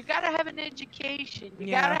kids, you gotta have an education,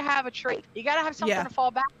 you gotta have a trade, you gotta have something to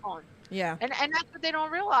fall back on. Yeah, and that's what they don't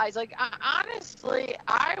realize. Like honestly,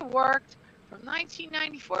 I worked from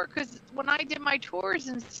 1994 because when I did my tours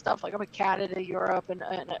and stuff, like I'm in Canada, Europe, and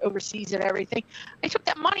overseas and everything, I took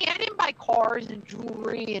that money. I didn't buy cars and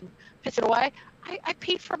jewelry and piss it away. I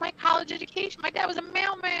paid for my college education. My dad was a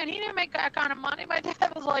mailman. He didn't make that kind of money. My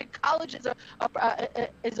dad was like, college is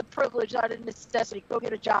a privilege, not a necessity. Go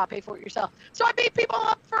get a job, pay for it yourself. So I paid people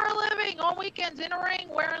up for a living on weekends in a ring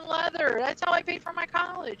wearing leather. That's how I paid for my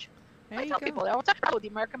college. I tell people that all the time with the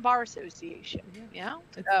American Bar Association.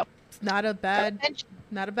 It's not a bad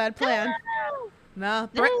plan. No.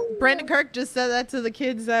 Brandon Kirk just said that to the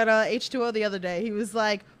kids at H2O the other day. He was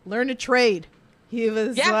like, learn a trade. He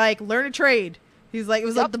was like, learn a trade. He's like, it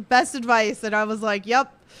was like the best advice. And I was like,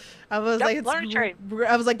 yep. I was like, learn a trade.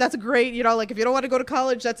 I was like, that's a great, like if you don't want to go to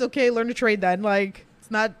college, that's okay. Learn a trade then. Like,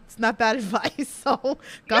 it's not bad advice. So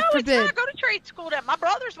God forbid. It's not go to trade school. That my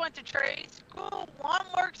brothers went to trade school. One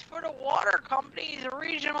works for the water company. He's a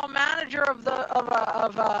regional manager of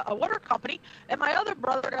a water company. And my other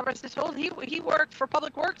brother, God rest his soul, he worked for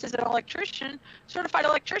Public Works as an electrician, certified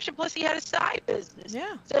electrician. Plus he had a side business.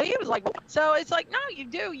 Yeah. So he was like, so it's like, no, you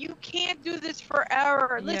do. You can't do this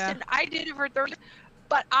forever. Listen, I did it for 30 years.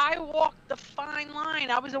 But I walked the fine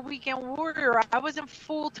line. I was a weekend warrior. I wasn't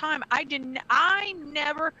full time. I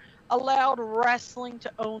never allowed wrestling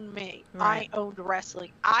to own me. Right. I owned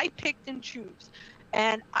wrestling. I picked and choose.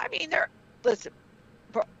 And I mean, listen,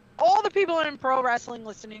 for all the people in pro wrestling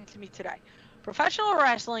listening to me today, professional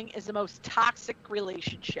wrestling is the most toxic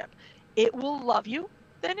relationship. It will love you,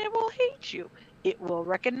 then it will hate you. It will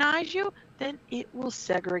recognize you, then it will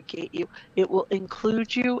segregate you. It will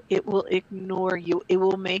include you. It will ignore you. It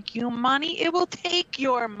will make you money. It will take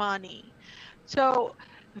your money. So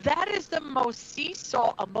That is the most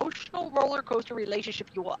seesaw, emotional roller coaster relationship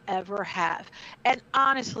you will ever have. And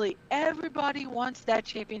honestly, everybody wants that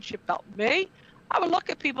championship belt. Me, I would look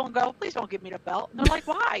at people and go, please don't give me the belt. And they're like,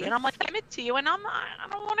 why? And I'm like, commit to you. And I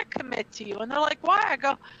don't want to commit to you. And they're like, why? I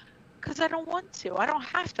go, because I don't want to. I don't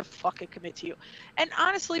have to fucking commit to you. And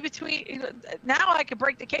honestly, between now I can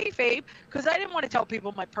break the kayfabe because I didn't want to tell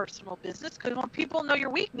people my personal business. Because when people know your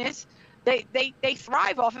weakness, they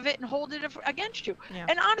thrive off of it and hold it against you. Yeah.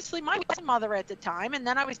 And honestly, my mother at the time, and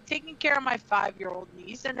then I was taking care of my 5-year-old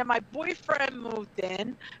niece, and then my boyfriend moved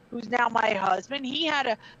in, who's now my husband. He had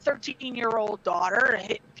a 13-year-old daughter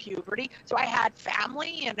hitting puberty, so I had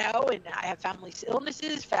family, you know, and I have family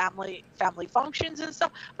illnesses, family functions and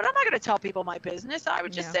stuff. But I'm not going to tell people my business. I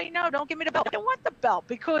would just say, no, don't give me the belt. I don't want the belt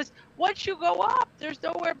because once you go up, there's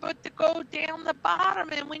nowhere but to go down the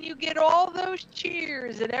bottom. And when you get all those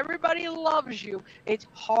cheers and everybody loves you, it's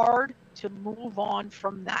hard to move on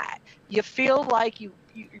from that. You feel like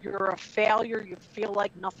you're a failure. You feel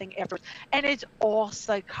like nothing ever. And it's all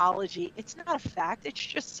psychology. It's not a fact. It's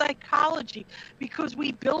just psychology because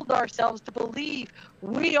we build ourselves to believe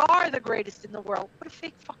we are the greatest in the world. What a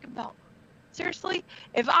fake fucking belt. Seriously,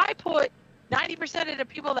 if I put 90% of the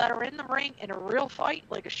people that are in the ring in a real fight,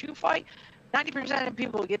 like a shoe fight, 90% of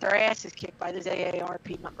people get their asses kicked by this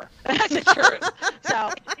AARP member. That's the truth. So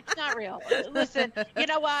it's not real. Listen, you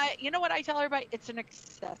know what? You know what I tell everybody? It's an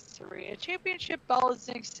accessory. A championship belt is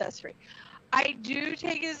an accessory. I do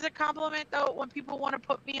take it as a compliment, though, when people want to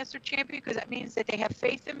put me as their champion because that means that they have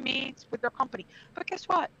faith in me with their company. But guess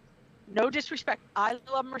what? No disrespect. I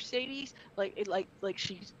love Mercedes like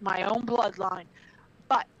she's my own bloodline.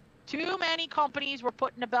 But too many companies were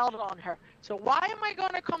putting a belt on her. So why am I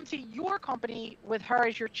going to come to your company with her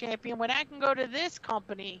as your champion when I can go to this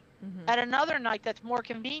company at another night that's more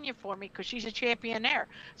convenient for me because she's a champion there?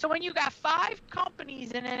 So when you got 5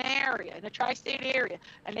 companies in an area, in a tri-state area,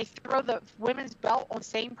 and they throw the women's belt on the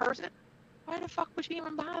same person, why the fuck would you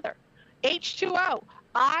even bother? H2O.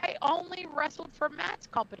 I only wrestled for Matt's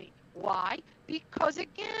company. Why? Because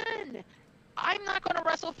again, I'm not going to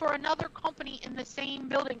wrestle for another company in the same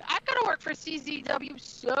building. I got to work for CZW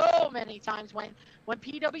so many times when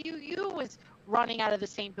PWU was running out of the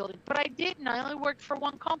same building. But I didn't. I only worked for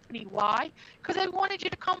one company. Why? Because I wanted you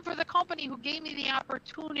to come for the company who gave me the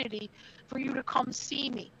opportunity for you to come see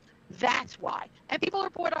me. That's why. And people are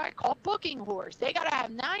what I call booking whores. They got to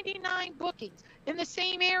have 99 bookings in the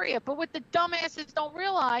same area. But what the dumbasses don't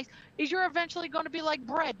realize is you're eventually going to be like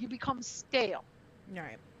bread. You become stale.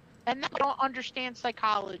 Right. And they don't understand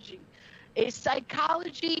psychology. It's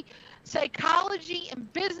psychology in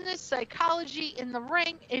business, psychology in the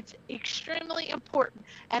ring. It's extremely important.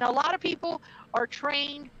 And a lot of people are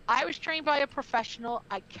trained. I was trained by a professional.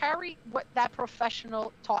 I carry what that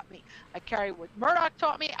professional taught me. I carry what Murdoch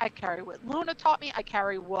taught me. I carry what Luna taught me. I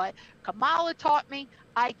carry what Kamala taught me.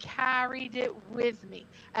 I carried it with me.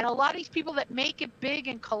 And a lot of these people that make it big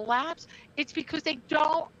and collapse, it's because they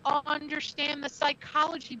don't understand the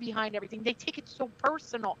psychology behind everything. They take it so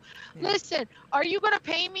personal. Yeah. Listen, are you going to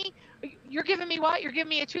pay me? You're giving me what? You're giving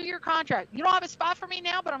me a 2-year contract. You don't have a spot for me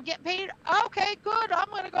now, but I'm getting paid? Okay, good. I'm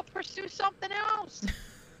going to go pursue something else.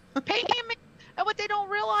 Pay me. And what they don't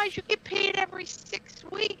realize, you get paid every 6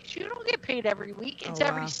 weeks. You don't get paid every week. It's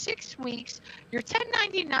every 6 weeks. You're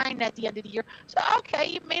 1099 at the end of the year. So, okay,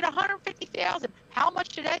 you made $150,000. How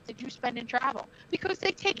much of that did you spend in travel? Because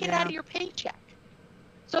they take it out of your paycheck.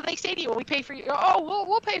 So they say to you, well, we pay for your,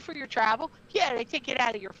 we'll pay for your travel. Yeah, they take it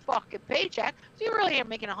out of your fucking paycheck. So you really ain't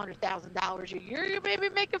making $100,000 a year. You're maybe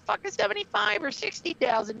making fucking $75,000 or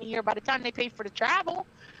 $60,000 a year by the time they pay for the travel.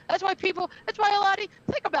 That's why a lot of,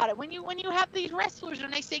 think about it. When you have these wrestlers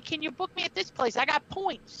and they say, can you book me at this place? I got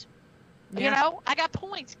points. Yeah. You know, I got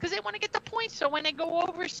points because they want to get the points. So when they go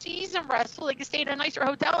overseas and wrestle, they can stay at a nicer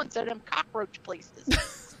hotel instead of them cockroach places.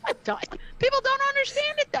 People don't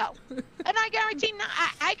understand it though, and I guarantee,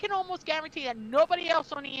 I can almost guarantee that nobody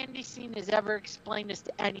else on the indie scene has ever explained this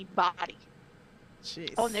to anybody.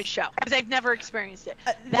 Jeez. On this show because they've never experienced it.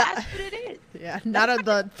 That's what it is. Yeah, not on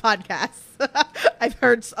the podcast. I've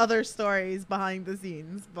heard other stories behind the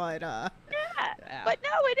scenes, but yeah. But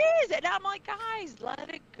no, it is, and I'm like, guys, let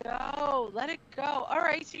it go. All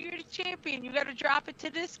right, so you're the champion. You got to drop it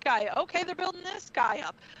to this guy. Okay, they're building this guy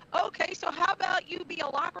up. Okay, so how about you be a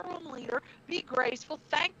locker room leader, be graceful,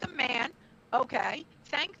 thank the man. Okay,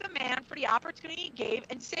 thank the man for the opportunity he gave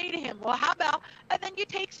and say to him, well, how about, and then you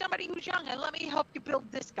take somebody who's young and let me help you build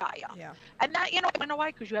this guy up. Yeah. And that, you know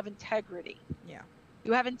why? Because you have integrity. Yeah.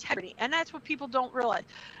 You have integrity. And that's what people don't realize.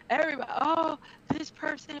 Everybody, oh, this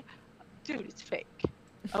person, dude, it's fake.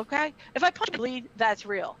 Okay? If I punch and bleed, that's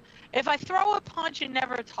real. If I throw a punch and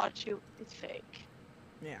never touch you, it's fake.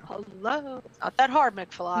 Yeah. Hello? It's not that hard,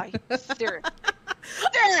 McFly. Seriously.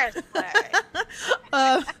 Seriously.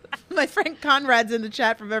 My friend Conrad's in the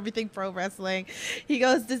chat from Everything Pro Wrestling. He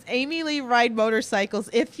goes, "Does Amy Lee ride motorcycles?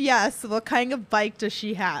 If yes, what kind of bike does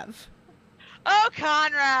she have?" Oh,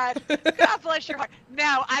 Conrad. God bless your heart.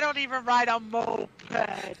 No, I don't even ride a moped.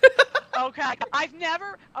 Okay.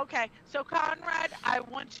 Okay. So, Conrad, I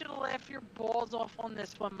want you to laugh your balls off on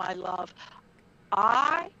this one, my love.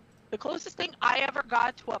 The closest thing I ever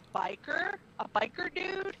got to a biker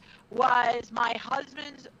dude, was my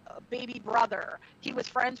husband's baby brother. He was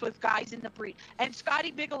friends with guys in the breed. And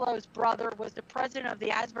Scotty Bigelow's brother was the president of the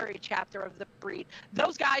Asbury chapter of the breed.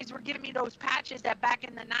 Those guys were giving me those patches that back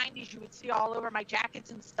in the 90s you would see all over my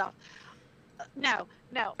jackets and stuff. No.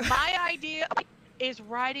 My idea is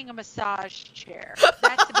riding a massage chair.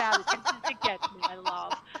 That's about as good as it gets me, my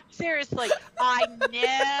love. Seriously, I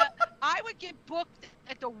would get booked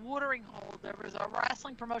at the Watering Hole. There was a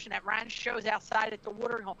wrestling promotion that ran shows outside at the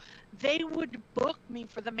Watering Hole. They would book me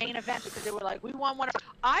for the main event because they were like, "We want one."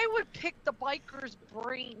 I would pick the bikers'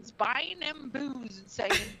 brains, buying them booze, and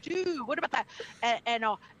saying, "Dude, what about that?" And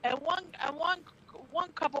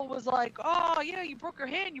one couple was like, "Oh yeah, you broke your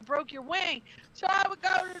hand, you broke your wing." So I would go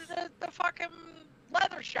to the fucking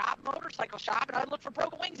leather shop, motorcycle shop, and I'd look for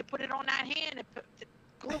broken wings and put it on that hand and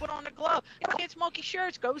glue it on the glove. It's smoky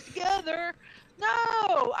shirts goes together. No,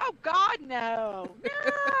 oh God, no.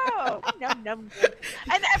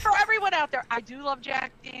 And for everyone out there, I do love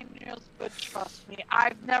Jack Daniels, but trust me,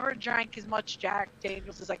 I've never drank as much Jack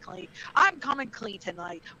Daniels as I clean. I'm coming clean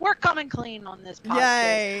tonight. We're coming clean on this podcast.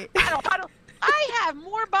 Yay! I have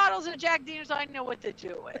more bottles of Jack Daniels than I know what to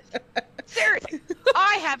do with. Seriously.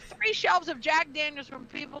 I have 3 shelves of Jack Daniels from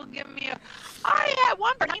people giving me I had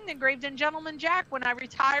one name engraved in Gentleman Jack when I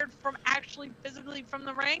retired from actually physically from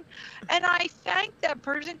the ring. And I thanked that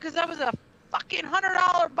person because that was a fucking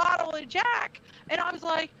 $100 bottle of Jack. And I was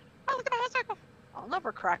like, I look at my husband, I go, I'll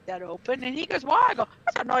never crack that open. And he goes, why? I go,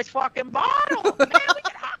 that's a nice fucking bottle. Man, we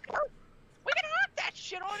can hock that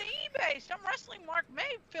shit on eBay. Some wrestling mark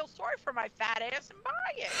may feel sorry for my fat ass and buy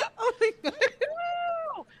it. Oh my God.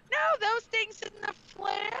 No, those things in the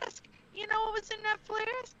flask. You know what was in that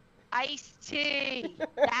flask? Iced tea.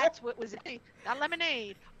 That's what was in it. Not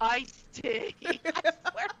lemonade. Iced tea. I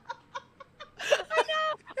swear. I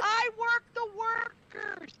know. I work the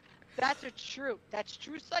workers. That's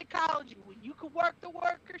true psychology. When you can work the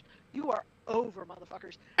workers, you are over,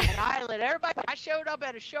 motherfuckers. And I let everybody. I showed up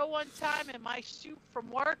at a show one time in my suit from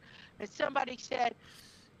work, and somebody said,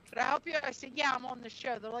 "Can I help you?" I said, "Yeah, I'm on the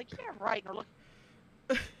show." They're like, "Yeah, right." And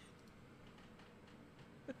they're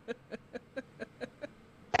like,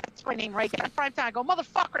 "That's my name right there." Prime time. I go,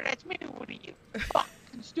 "Motherfucker, that's me. What are you?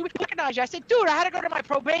 Fucking stupid." Recognize you. I said, "Dude, I had to go to my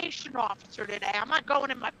probation officer today. I'm not going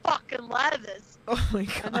in my fucking leathers." Oh my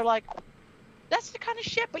God. And they're like, that's the kind of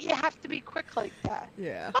shit, but you have to be quick like that.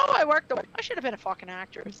 Yeah. Oh, I worked the way. I should have been a fucking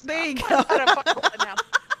actress. There you go. Now.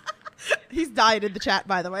 He's died in the chat,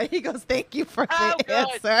 by the way. He goes, "Thank you for the Good.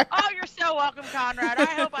 answer." Oh, you're so welcome, Conrad.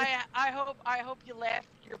 I hope you laughed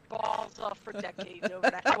your balls off for decades over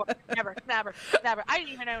that. Never. I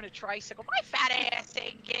didn't even own a tricycle. My fat ass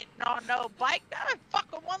ain't getting on no bike. I'm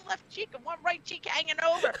fucking one left cheek and one right cheek hanging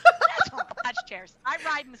over. That's massage chairs. I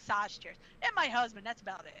ride massage chairs. And my husband. That's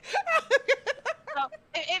about it. So,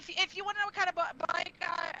 if you want to know what kind of bike,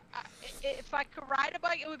 if I could ride a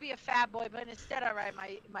bike, it would be a fat boy. But instead, I ride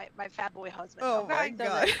my fat boy husband. Oh okay? my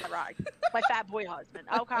God! That's what I ride. My fat boy husband.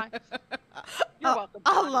 Okay. You're welcome.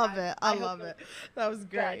 I love it. I love it. That was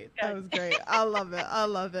great. That was great. I love it. I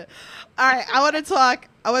love it. All right, I want to talk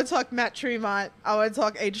Matt Tremont. I want to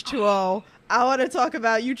talk H2O. I want to talk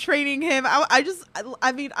about you training him.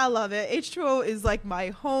 I mean, I love it. H2O is like my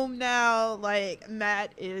home now. Like,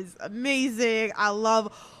 Matt is amazing. I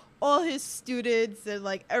love all his students and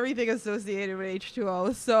like everything associated with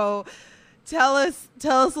H2O. So tell us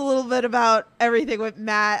a little bit about everything with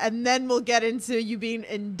Matt, and then we'll get into you being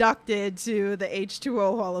inducted to the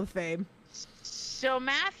H2O Hall of Fame. So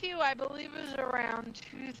Matthew, I believe it was around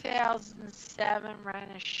 2007, ran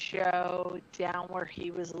a show down where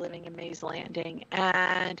he was living in Mays Landing,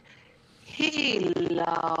 and he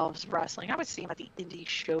loves wrestling. I would see him at the indie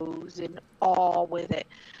shows and all with it.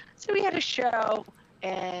 So we had a show,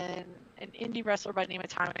 and an indie wrestler by the name of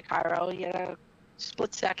Tommy Cairo, he had a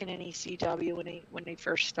split second in ECW when they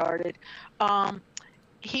first started.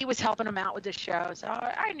 He was helping him out with the show, so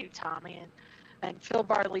I knew Tommy, and Phil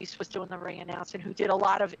Barlise was doing the ring announcing, who did a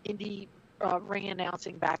lot of indie ring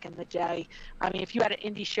announcing back in the day. I mean, if you had an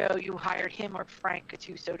indie show, you hired him or Frank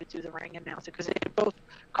Gattuso to do the ring announcing because they both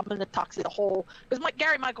come in the tux of the whole. Because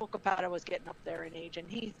Gary Michael Cappetta was getting up there in age, and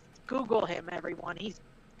he's Google him, everyone. He's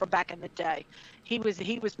from back in the day. He was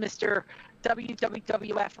Mr.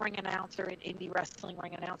 WWF ring announcer and indie wrestling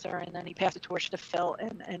ring announcer, and then he passed the torch to Phil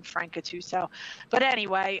and Frank Gattuso. But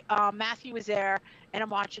anyway, Matthew was there, and I'm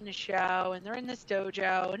watching the show, and they're in this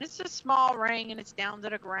dojo, and it's a small ring, and it's down to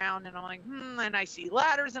the ground, and I'm like, and I see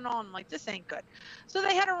ladders and all, and I'm like, this ain't good. So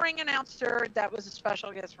they had a ring announcer that was a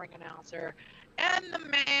special guest ring announcer, and the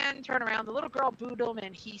man turned around, the little girl booed him,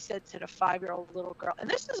 and he said to the 5-year-old little girl, and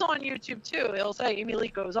this is on YouTube too, it'll say Amy Lee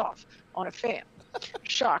goes off on a fan.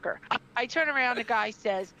 Shocker. I turn around, the guy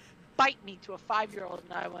says, bite me, to a 5-year-old,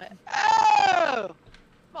 and I went, oh,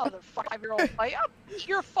 motherfucker, 5-year-old, fight up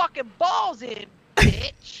your fucking balls in,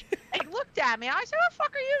 bitch. And he looked at me, I said, what the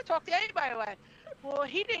fuck are you to talk to anybody? I went, well,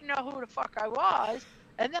 he didn't know who the fuck I was.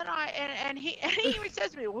 And then he even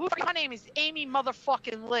says to me, well, my name is Amy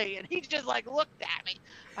motherfucking Lee. And he just like looked at me.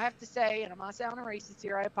 I have to say, and I'm not sounding racist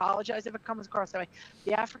here, I apologize if it comes across that way.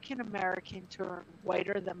 The African American turned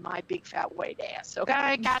whiter than my big fat white ass.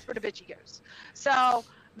 Okay, that's where the bitchy goes. So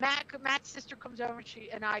Matt's sister comes over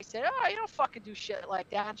and I said, oh, you don't fucking do shit like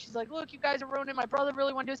that. And she's like, look, you guys are ruining my brother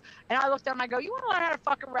really want to do this. And I looked at him, I go, you want to learn how to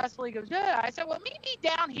fucking wrestle? He goes, yeah. I said, well, meet me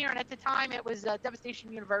down here. And at the time it was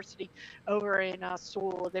Devastation University over in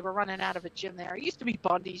Sewell. They were running out of a gym there. It used to be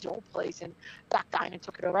Bundy's old place, and Doc Diamond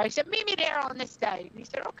took it over. I said, meet me there on this day. And he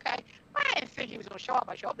said, okay. I didn't think he was going to show up.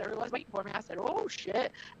 I showed up there. He was waiting for me. I said, oh, shit.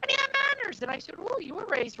 And he had manners. And I said, oh, you were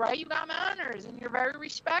raised right. You got manners, and you're very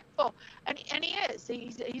respectful. And he is.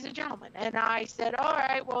 He's a gentleman. And I said, all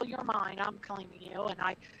right, well, you're mine. I'm claiming you. And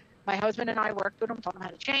my husband and I worked with him, taught him how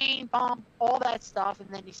to chain, bump, all that stuff. And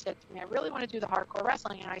then he said to me, I really want to do the hardcore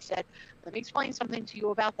wrestling. And I said, let me explain something to you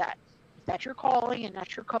about that. If that's your calling and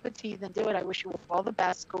that's your cup of tea, then do it. I wish you all the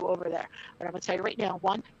best. Go over there. But I'm going to tell you right now,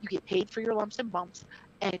 1, you get paid for your lumps and bumps.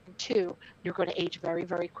 And 2, you're going to age very,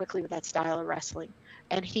 very quickly with that style of wrestling.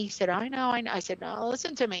 And he said, I know. I said, no,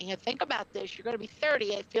 listen to me. Think about this. You're going to be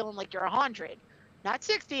 30 and feeling like you're 100. Not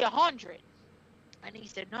 60, 100. And he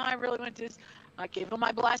said, no, I really want to do this. I gave him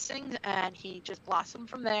my blessings, and he just blossomed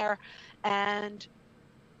from there. And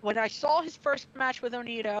when I saw his first match with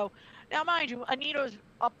Onito, now mind you, Onito's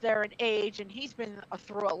up there in age, and he's been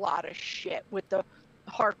through a lot of shit with the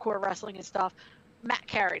hardcore wrestling and stuff. Matt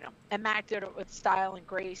carried him, and Matt did it with style and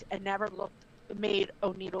grace, and never made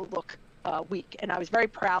Onito look weak. And I was very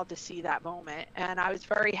proud to see that moment, and I was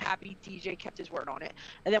very happy DJ kept his word on it.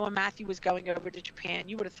 And then when Matthew was going over to Japan,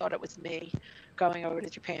 you would have thought it was me going over to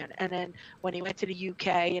Japan. And then when he went to the UK,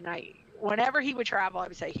 and whenever he would travel, I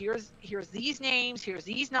would say, here's these names, here's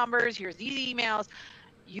these numbers, here's these emails.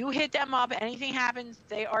 You hit them up, anything happens,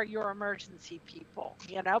 they are your emergency people,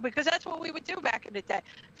 because that's what we would do back in the day.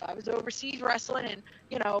 If I was overseas wrestling and,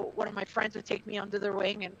 one of my friends would take me under their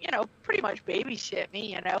wing and, pretty much babysit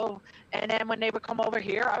me, and then when they would come over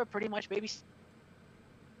here, I would pretty much babysit.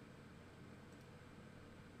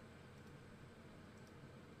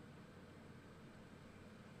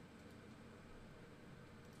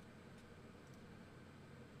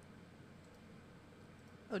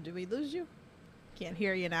 Oh, did we lose you? Can't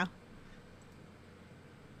hear you now.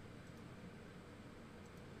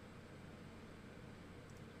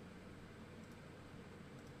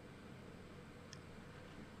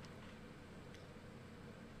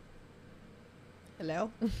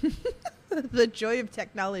 Hello? The joy of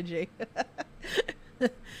technology. All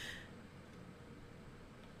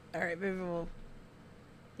right, maybe we'll...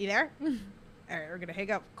 You there? All right, we're going to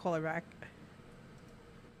hang up, call her back.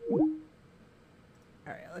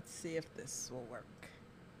 All right, let's see if this will work.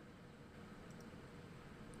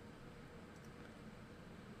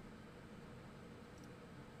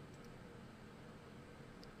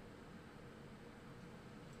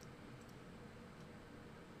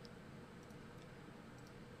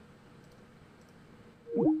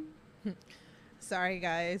 Sorry,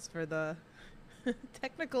 guys, for the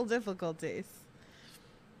technical difficulties.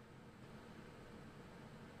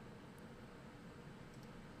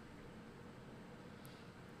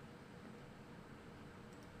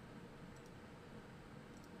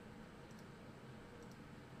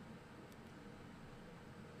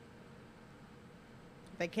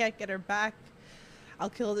 If I can't get her back, I'll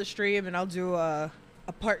kill the stream and I'll do a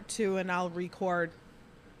part 2 and I'll record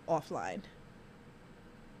offline.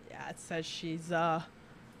 Yeah, it says she's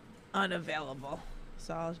unavailable.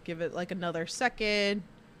 So I'll give it like another second.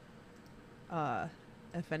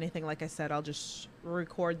 If anything, like I said, I'll just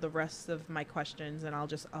record the rest of my questions and I'll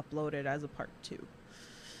just upload it as a part 2.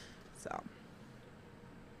 So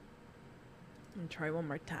And try one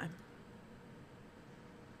more time.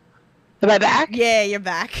 Am I back? Yeah, you're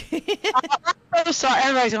back. I'm so sorry.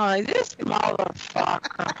 Everybody's going like, this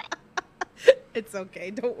motherfucker. It's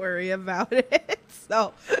okay. Don't worry about it.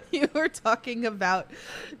 So, you were talking about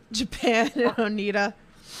Japan and Onita.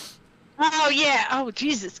 Oh yeah. Oh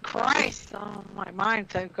Jesus Christ. Oh my mind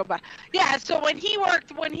to go back. Yeah. So when he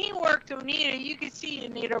worked Onita, you could see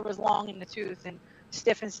Onita was long in the tooth and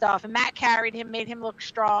stiff and stuff. And Matt carried him, made him look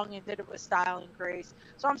strong, and did it with style and grace.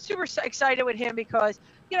 So I'm super excited with him because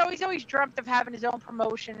he's always dreamt of having his own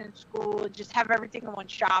promotion in school and just have everything in one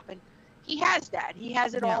shop. And he has that. He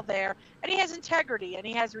has it all there, and he has integrity, and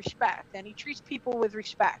he has respect, and he treats people with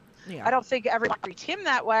respect. Yeah. I don't think everyone treats him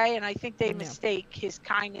that way, and I think they mistake his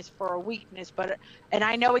kindness for a weakness. And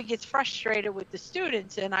I know he gets frustrated with the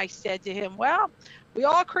students, and I said to him, well, we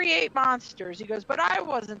all create monsters. He goes, but I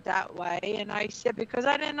wasn't that way. And I said, because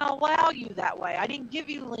I didn't allow you that way. I didn't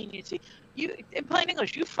give you leniency. You, in plain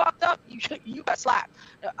English, you fucked up, you got slapped.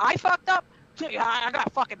 I fucked up. I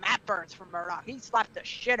got fucking Matt Burns from Murdoch. He slapped the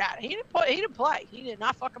shit out of him. He didn't play. He did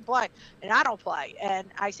not fucking play. And I don't play. And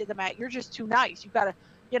I said to Matt, you're just too nice. You got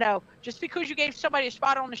to, just because you gave somebody a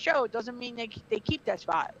spot on the show, it doesn't mean they keep that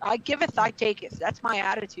spot. I giveth, I taketh. That's my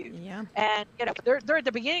attitude. Yeah. And, they're at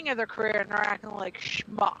the beginning of their career and they're acting like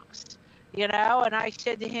schmucks. And I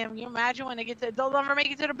said to him, you imagine when they'll never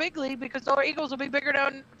make it to the big league because the Eagles will be bigger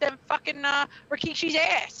than fucking Rikishi's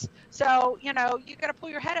ass. So, you got to pull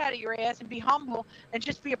your head out of your ass and be humble and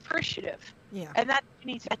just be appreciative. Yeah. And that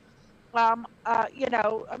needs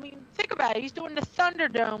think about it. He's doing the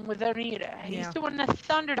Thunderdome with Onita. He's doing the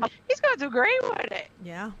Thunderdome. He's going to do great with it.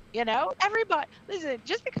 Yeah. Everybody, listen,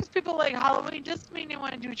 just because people like Halloween doesn't mean they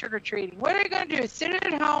want to do trick-or-treating. What are they going to do? Sit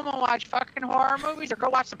at home and watch fucking horror movies or go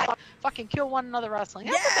watch some fucking kill one another wrestling?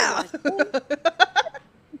 That's what they want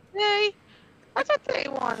to see. That's what they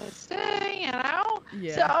want to say,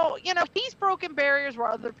 Yeah. So, he's broken barriers where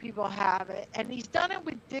other people have it, and he's done it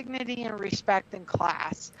with dignity and respect and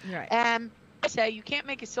class. Right. And I say you can't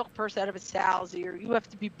make a silk purse out of a sow's ear. You have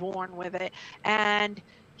to be born with it, and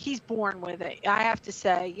he's born with it. I have to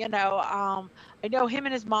say, I know him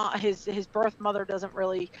and his mom, his birth mother doesn't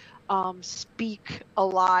really speak a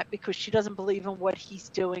lot because she doesn't believe in what he's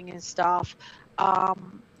doing and stuff.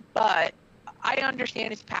 But I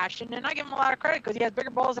understand his passion, and I give him a lot of credit because he has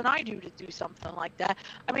bigger balls than I do to do something like that.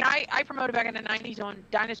 I mean, I promoted back in the 90s on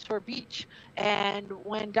Dinosaur Beach, and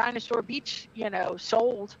when Dinosaur Beach,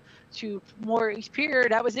 sold to Maurice Pier,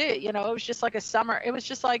 that was it. It was just like a summer. It was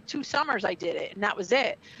just like 2 summers I did it, and that was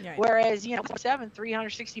it. Right. Whereas,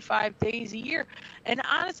 365 days a year. And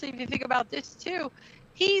honestly, if you think about this too,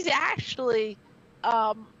 he's actually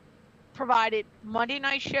provided Monday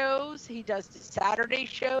night shows, he does the Saturday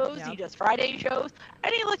shows, he does Friday shows,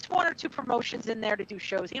 and he lets 1 or 2 promotions in there to do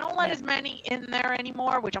shows. He don't let as many in there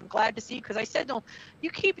anymore, which I'm glad to see because I said to him,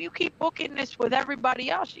 you keep booking this with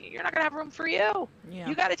everybody else, you're not gonna have room for you.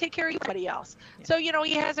 You got to take care of everybody else. So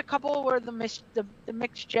he has a couple where the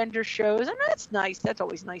mixed gender shows, and that's nice. That's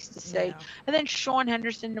always nice to say. And then Sean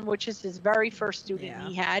Henderson, which is his very first student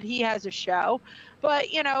he has a show, but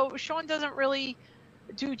Sean doesn't really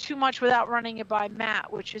do too much without running it by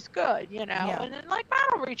Matt, which is good, and then Matt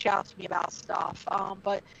will reach out to me about stuff,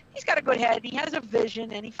 but he's got a good head, he has a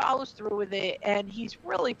vision, and he follows through with it, and he's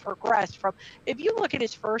really progressed from, if you look at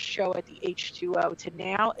his first show at the H2O to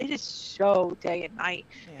now, it is so day and night.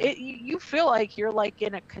 You feel like you're like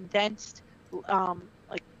in a condensed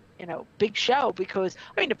big show because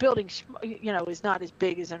the building is not as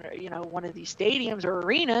big as one of these stadiums or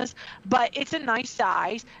arenas, but it's a nice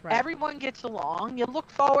size. Right. Everyone gets along. You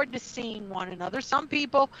look forward to seeing one another. Some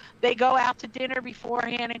people, they go out to dinner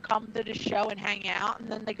beforehand and come to the show and hang out,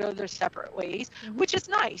 and then they go their separate ways, which is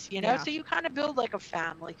nice, so you kind of build like a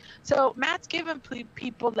family. So Matt's given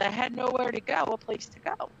people that had nowhere to go a place to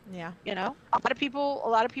go. A lot of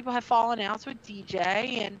people have fallen out with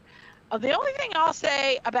DJ, and the only thing I'll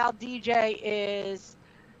say about DJ is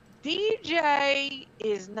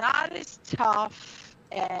not as tough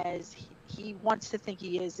as he wants to think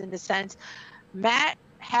he is, in the sense Matt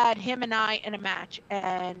had him and I in a match,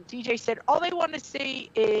 and DJ said all they want to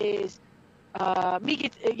see is me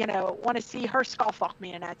get, want to see her skull fuck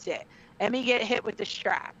me, and that's it, and me get hit with the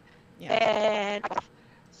strap. And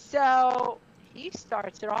so he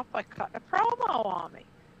starts it off by cutting a promo on me.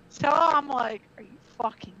 So I'm like, are you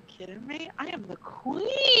fucking kidding me? I am the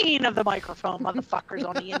queen of the microphone, motherfuckers,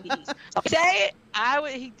 on the indies. Say it.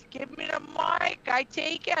 He give me the mic. I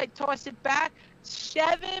take it. I toss it back.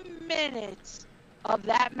 7 minutes of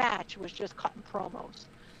that match was just cutting promos.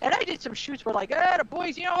 And I did some shoots where like, the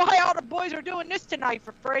boys, why all the boys are doing this tonight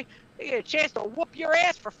for free? they get a chance to whoop your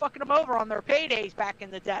ass for fucking them over on their paydays back in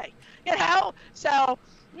the day. You know, so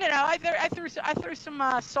you know, I threw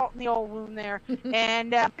some salt in the old wound there,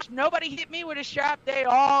 and nobody hit me with a strap. They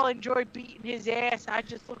all enjoyed beating his ass. I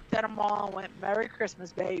just looked at them all and went, "Merry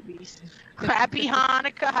Christmas, babies! Happy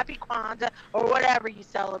Hanukkah, Happy Kwanzaa, or whatever you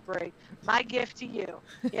celebrate. My gift to you."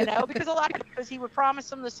 You know, because a lot of because he would promise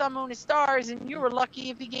them the sun, moon, and stars, and you were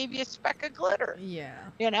lucky if he gave you a speck of glitter. Yeah.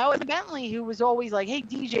 You know, and Bentley, who was always like, "Hey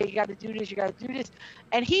DJ, you got to do this, you got to do this,"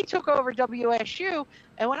 and he took over WSU.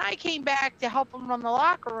 And when I came back to help him run the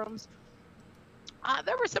locker rooms,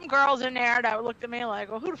 there were some girls in there that looked at me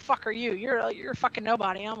like, "Well, who the fuck are you? You're fucking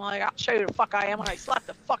nobody." I'm like, "I'll show you who the fuck I am when I slap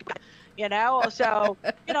the fuck out." You know, so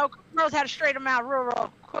you know, girls had to straighten them out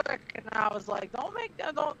real quick, and I was like, "Don't think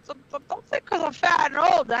because I'm fat and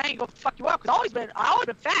old, I ain't gonna fuck you up. Because I always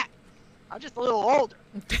been fat. I'm just a little older."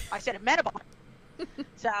 I said it metabolic.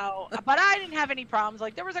 So, but I didn't have any problems.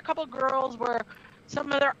 Like there was a couple girls where some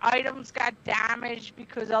of their items got damaged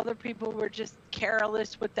because other people were just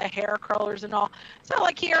careless with the hair curlers and all. So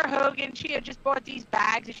like Kiera Hogan, she had just bought these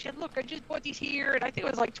bags and she said, "Look, I just bought these here," and I think it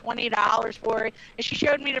was like $20 for it. And she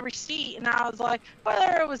showed me the receipt, and I was like,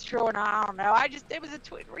 whether it was true or not, I don't know. It was a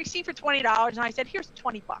receipt for $20, and I said, "Here's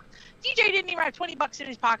 $20." DJ didn't even have $20 in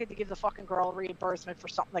his pocket to give the fucking girl a reimbursement for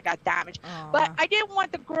something that got damaged. Aww. But I didn't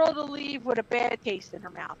want the girl to leave with a bad taste in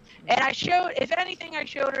her mouth. And I showed, if anything, I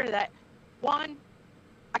showed her that, one,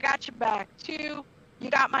 I got your back. 2, you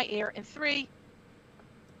got my ear. And 3,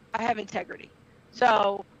 I have integrity.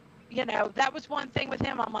 So, you know, that was one thing with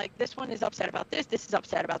him. I'm like, this one is upset about this. This is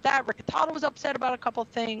upset about that. Rick Cataldo was upset about a couple of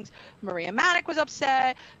things. Maria Manic was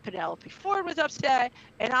upset. Penelope Ford was upset.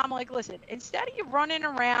 And I'm like, listen, instead of you running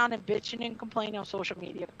around and bitching and complaining on social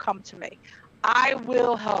media, come to me. I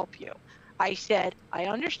will help you. I said, I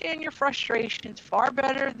understand your frustrations far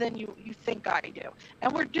better than you think I do.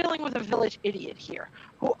 And we're dealing with a village idiot here,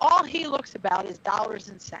 who all he looks about is dollars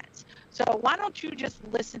and cents. So why don't you just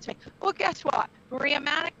listen to me? Well, guess what? Maria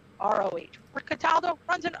Manic, ROH. Rick Cataldo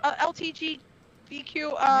runs an LTG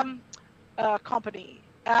BQ company.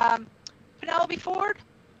 Penelope Ford,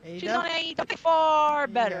 she's on AEW, far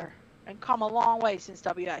better and come a long way since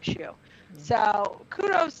WSU. So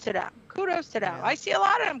kudos to them. Kudos to them. Yeah. I see a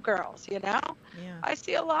lot of them girls, you know. Yeah. I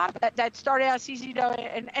see a lot that started out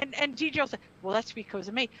CZW, and DJ will say, "Well, that's because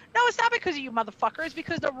of me." No, it's not because of you, motherfucker. It's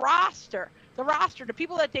because the roster, the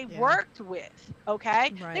people that they worked with.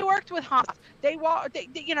 Okay, Right. they worked with Hamas. They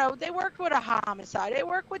worked with a Homicide. They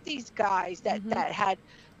worked with these guys that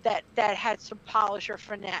had some polish or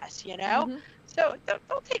finesse, you know. Mhm. So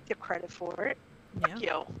don't take the credit for it. Fuck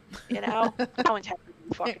you. You know, no integrity,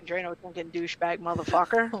 you fucking Drano thinking douchebag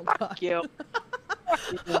motherfucker. Oh, Fuck God. you.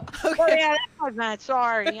 Fuck you. Okay. Oh yeah, that was not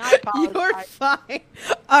sorry. I apologize. You're fine.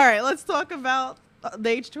 All right, let's talk about the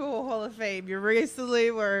H2O Hall of Fame. You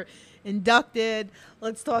recently were inducted.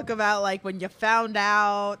 Let's talk about like when you found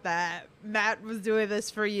out that Matt was doing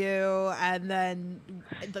this for you, and then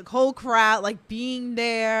the whole crowd, like being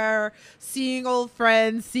there, seeing old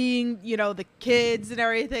friends, seeing, you know, the kids and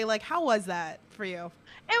everything. Like, how was that for you?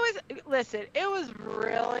 It was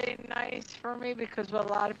really nice for me because what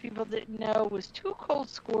a lot of people didn't know was Too Cold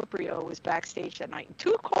Scorpio was backstage that night.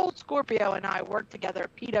 Too Cold Scorpio and I worked together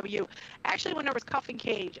at PW. Actually, when there was Cuff and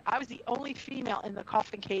Cage, I was the only female in the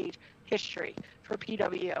Cuff and Cage history for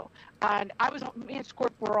PW. And me and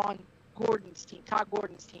Scorp were on Gordon's team, Todd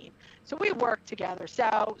Gordon's team. So we worked together.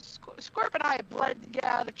 So Scorp and I bled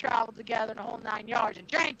together, traveled together, the whole 9 yards, and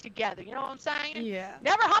drank together. You know what I'm saying? Yeah.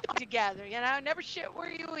 Never hung together, you know? Never shit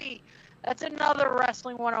where you eat. That's another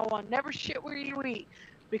wrestling 101. Never shit where you eat.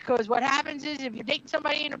 Because what happens is if you're dating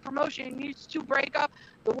somebody in a promotion and you two break up,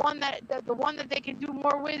 the one that they can do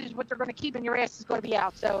more with is what they're going to keep, and your ass is going to be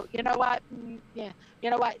out. So you know what? Yeah. You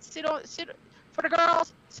know what? Sit for the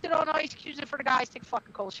girls, sit on ice cubes, and for the guys, take a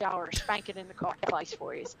fucking cold shower or spank it in the car. Have ice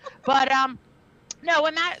for you. But no,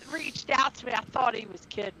 when Matt reached out to me, I thought he was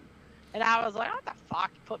kidding. And I was like, what the fuck?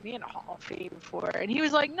 You put me in the Hall of Fame for it. And he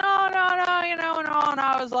was like, no, you know, no. And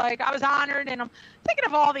I was like, I was honored. And I'm thinking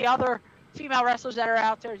of all the other female wrestlers that are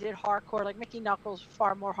out there did hardcore. Like Mickey Knuckles,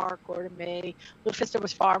 far more hardcore to me. Lufisto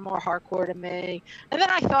was far more hardcore to me. And then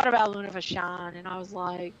I thought about Luna Vachon, and I was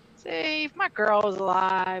like, see, if my girl was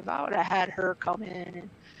alive, I would have had her come in and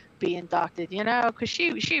be inducted, you know, because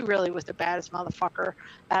she really was the baddest motherfucker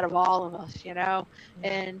out of all of us, you know.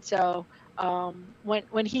 And so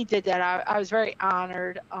when he did that, I was very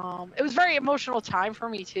honored. It was a very emotional time for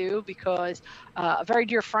me too, because a very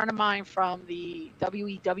dear friend of mine from the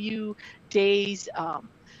WEW days,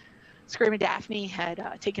 Screaming Daphne,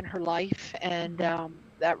 had taken her life, and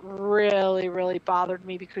that really, really bothered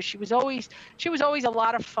me, because she was always a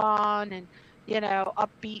lot of fun and,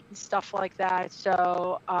 upbeat and stuff like that.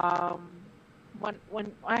 So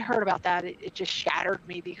when I heard about that, it just shattered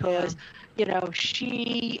me, because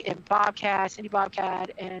she and Cindy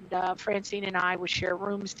Bobcat, and Francine and I would share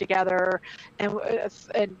rooms together,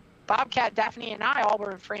 and Bobcat, Daphne, and I all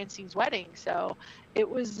were in Francine's wedding. So it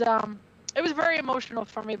was very emotional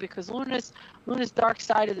for me, because Luna's dark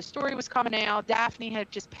side of the story was coming out. Daphne had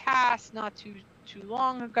just passed not too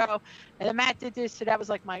long ago, and then Matt did this. So that was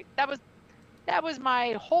like that was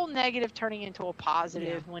my whole negative turning into a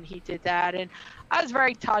positive when he did that. And I was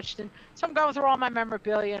very touched. And so I'm going through all my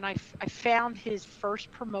memorabilia, and I found his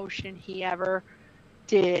first promotion he ever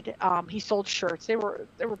did. He sold shirts. They were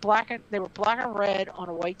black and red on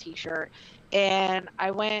a white T-shirt. And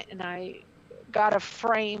I went and I got a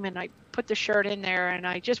frame, and I put the shirt in there, and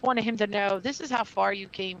I just wanted him to know, this is how far you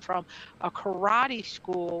came from a karate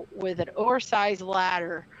school with an oversized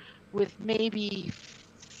ladder with maybe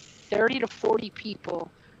 30 to 40 people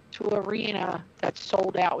to an arena that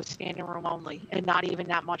sold out with standing room only, and not even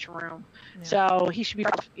that much room. So he should be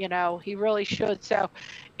proud, he really should. So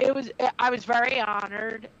I was very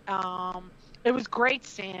honored. It was great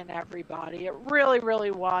seeing everybody. It really,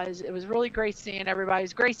 really was. It was really great seeing everybody. It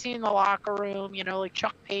was great seeing the locker room, like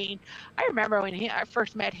Chuck Payne. I remember when I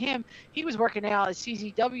first met him, he was working out at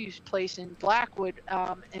CZW's place in Blackwood,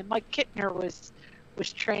 and Mike Kittner was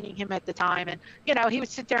training him at the time. And, he would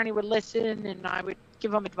sit there and he would listen, and I would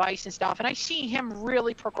give him advice and stuff. And I see him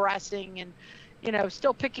really progressing and,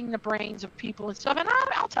 still picking the brains of people and stuff. And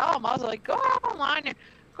I'll tell him, I was like, go out online and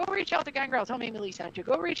go reach out to Gangrel. Tell Amy Lee sent you.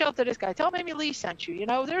 Go reach out to this guy. Tell him Amy Lee sent you.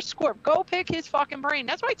 There's Scorp. Go pick his fucking brain.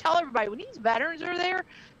 That's why I tell everybody, when these veterans are there,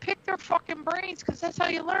 pick their fucking brains, because that's how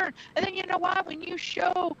you learn. And then, you know what? When you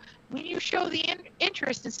show the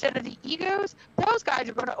interest instead of the egos, those guys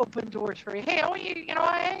are going to open doors for you. Hey, I want you,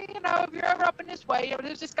 if you're ever up in this way,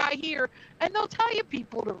 there's this guy here, and they'll tell you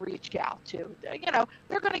people to reach out to.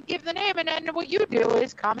 They're going to give the name, and then what you do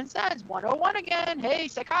is common sense 101 again. Hey,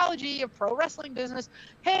 psychology of pro wrestling business.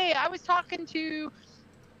 Hey, I was talking to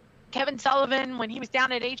Kevin Sullivan when he was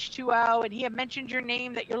down at H2O, and he had mentioned your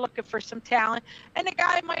name, that you're looking for some talent. And the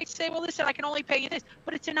guy might say, well, listen, I can only pay you this,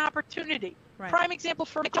 but it's an opportunity. Right. Prime example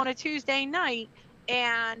for me, on a Tuesday night,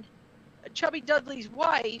 and Chubby Dudley's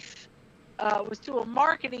wife was doing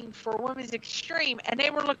marketing for Women's Extreme, and they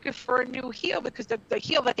were looking for a new heel, because the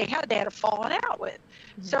heel that they had fallen out with.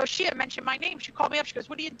 Mm-hmm. So she had mentioned my name. She called me up. She goes,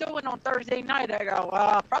 what are you doing on Thursday night? I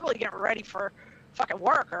go, probably getting ready for fucking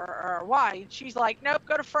work or why. And she's like, nope,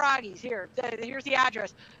 go to Froggy's. Here's the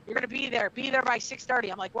address. You're gonna be there by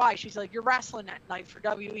 6:30. I'm like, why? She's like, you're wrestling that night for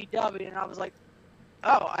WEW. And I was like,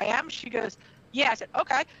 oh, I am? She goes, yeah. I said,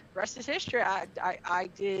 okay, rest is history. I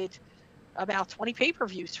did about 20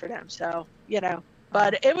 pay-per-views for them, so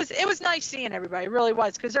but it was nice seeing everybody. It really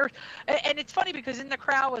was, because and it's funny, because in the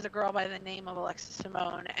crowd was a girl by the name of Alexa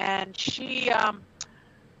Simone, and she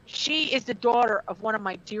is the daughter of one of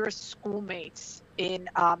my dearest schoolmates in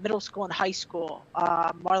middle school and high school.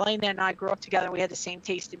 Marlena and I grew up together. We had the same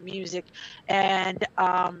taste in music. And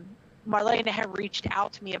Marlena had reached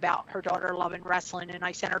out to me about her daughter loving wrestling, and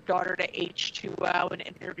I sent her daughter to H2O and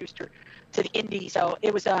introduced her to the Indies. So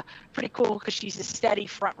it was pretty cool, because she's a steady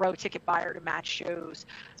front row ticket buyer to match shows.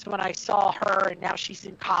 So when I saw her, and now she's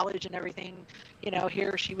in college and everything,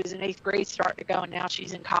 here she was in 8th grade starting to go, and now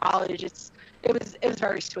she's in college. It was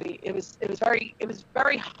very sweet. It was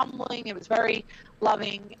very humbling. It was very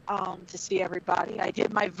loving to see everybody. I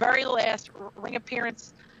did my very last ring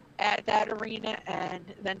appearance at that arena, and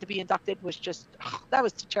then to be inducted was just, that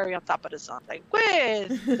was the cherry on top of the sundae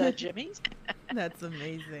with the Jimmies. That's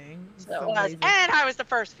amazing. So amazing. And I was the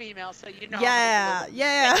first female, so yeah.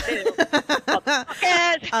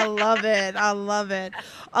 I love it.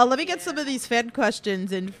 Let me get some of these fan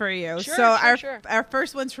questions in for you. Our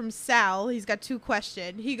first one's from Sal. He's got 2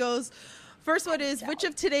 questions. He goes, first one is, which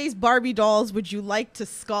of today's Barbie dolls would you like to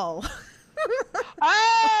skull?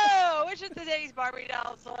 Oh, which of today's Barbie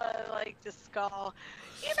dolls like to skull?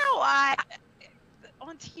 I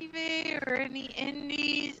on TV or in the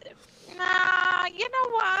indies, nah, you know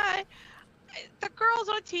what? The girls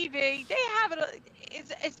on TV, they have it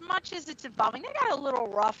as much as it's evolving. They got a little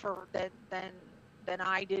rougher than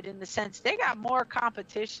I did, in the sense they got more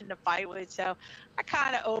competition to fight with. So I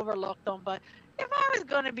kind of overlooked them. But if I was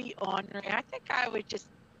going to be ornery, I think I'd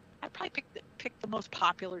probably pick the most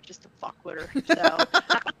popular just to fuck with her. So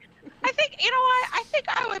I think, I think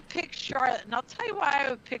I would pick Charlotte. And I'll tell you why I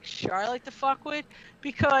would pick Charlotte to fuck with,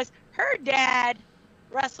 because her dad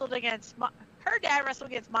wrestled against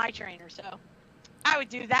my trainer. So I would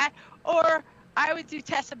do that. Or I would do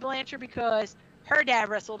Tessa Blanchard because her dad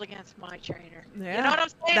wrestled against my trainer. Yeah, You know what I'm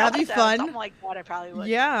saying? that'd be So, fun. Something like that, I probably would.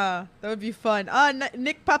 Yeah, that would be fun.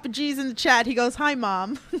 Nick Papa G's in the chat. He goes, "Hi,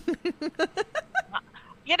 mom."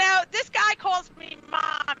 You know, this guy calls me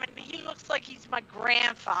mom, and he looks like he's my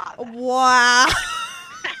grandfather. Wow.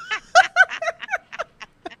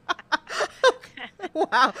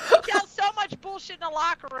 Wow. He tells so much bullshit in the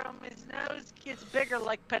locker room, his nose gets bigger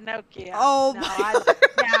like Pinocchio. Oh, no,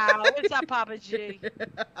 what's up, Papa G?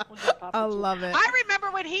 What's up, Papa I G? love it. I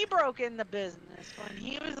remember when he broke in the business, when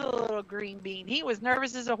he was a little green bean. He was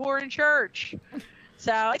nervous as a whore in church.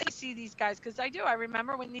 So I see these guys because I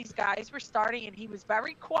remember when these guys were starting, and he was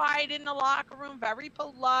very quiet in the locker room, very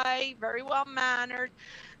polite, very well mannered.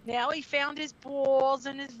 Now he found his balls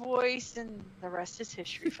and his voice, and the rest is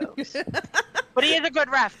history, folks. But he is a good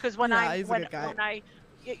ref because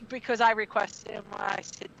because I requested him, I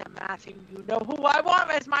said to Matthew, "You know who I want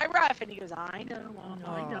as my ref," and he goes, "I know,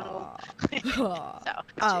 I know." So,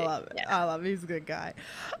 I love it. yeah. I love it. He's a good guy.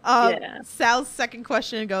 Yeah. Sal's second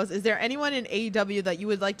question goes: is there anyone in AEW that you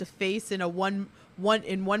would like to face in a one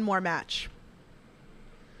more match?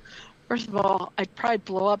 First of all, I'd probably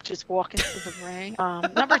blow up just walking through the ring.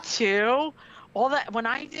 Number two, all that when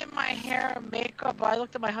I did my hair and makeup, I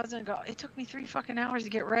looked at my husband and go, "It took me 3 fucking hours to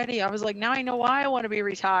get ready." I was like, now I know why I want to be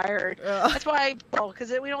retired. That's why,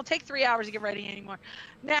 because we don't take 3 hours to get ready anymore.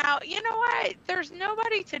 Now, you know what? There's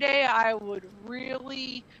nobody today I would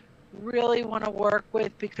really want to work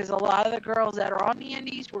with, because a lot of the girls that are on the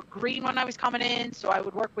indies were green when I was coming in, so I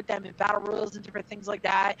would work with them in battle royals and different things like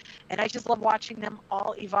that, and I just love watching them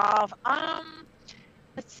all evolve.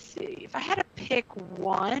 Let's see, if I had to pick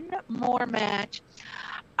one more match,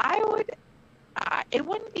 I would it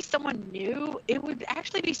wouldn't be someone new, it would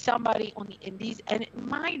actually be somebody on the indies, and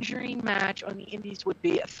my dream match on the indies would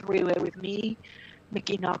be a 3-way with me,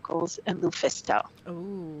 Mickey Knuckles, and Lufisto.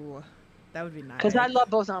 Ooh. That would be nice. Because I love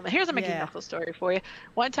both of them. Here's a Mickey Yeah. Knuckles story for you.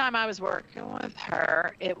 One time I was working with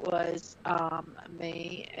her. It was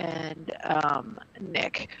me and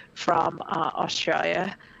Nick from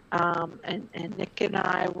Australia. And Nick and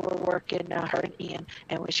I were working, her and Ian.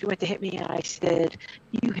 And when she went to hit me, I said,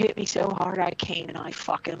 "You hit me so hard I came," and I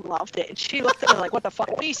fucking loved it. And she looked at me like, "What the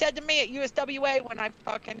fuck?" What he said to me at USWA when I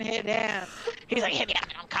fucking hit him. He's like, "Hit me up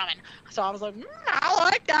and I'm coming." So I was like, I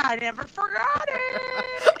like that. I never forgot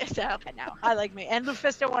it. So, no, I like me. And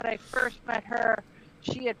Lufisto, when I first met her,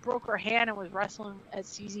 she had broke her hand and was wrestling at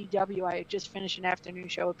CZW. I had just finished an afternoon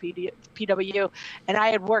show at PW, and I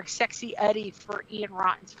had worked Sexy Eddie for Ian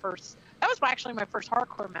Rotten's first. That was actually my first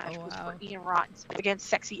hardcore match. Was for Ian Rotten against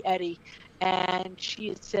Sexy Eddie. And she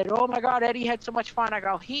had said, "Oh my God, Eddie had so much fun." I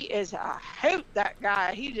go, "He is a hoot, that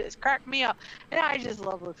guy. He just cracked me up." And I just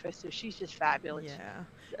love Lufisto. She's just fabulous. Yeah.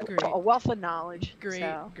 Great. A wealth of knowledge. Great,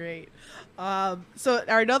 so. great. So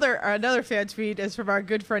our another fan tweet is from our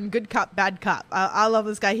good friend Good Cop Bad Cop. I love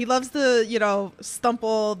this guy. He loves to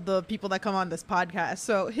stumble the people that come on this podcast.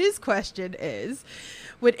 So his question is,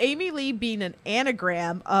 would Amy Lee be an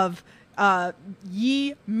anagram of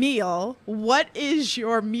ye meal? What is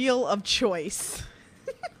your meal of choice?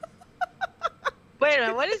 Wait a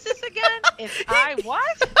minute, what is this again? If I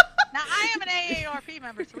what? Now, I am an AARP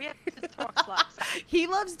member, so we have to talk slow. He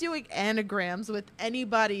loves doing anagrams with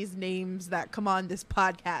anybody's names that come on this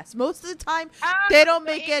podcast. Most of the time, they don't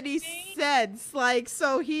make any sense. Like,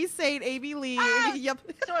 so he's saying Amy Lee. Yep.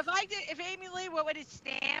 So if Amy Lee, what would it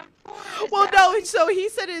stand for? Well, no. So he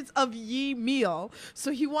said it's of ye meal.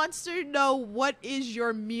 So he wants to know, what is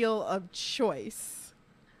your meal of choice?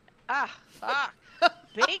 Fuck.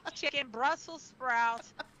 Baked chicken, Brussels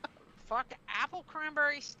sprouts, fucking apple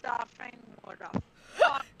cranberry stuffing with a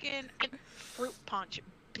fucking fruit punch,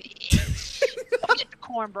 bitch. Get the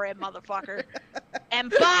cornbread, motherfucker.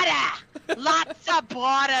 And butter. Lots of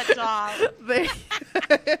butter, darling.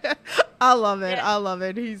 I love it. Yeah. I love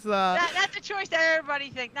it. He's that's a choice that everybody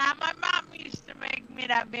thinks. Now, my mom used to make me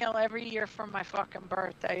that meal every year for my fucking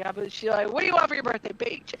birthday. She's like, "What do you want for your birthday?"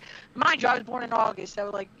 Baked chicken. Mind you, I was born in August,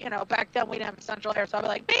 so back then we didn't have central air, so I'd be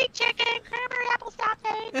like, "Baked chicken, cranberry apple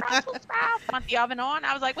stuffing, Brussels sprouts." Want the oven on?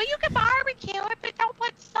 I was like, "Well, you can barbecue it, but don't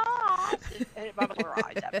put sauce." And my mother would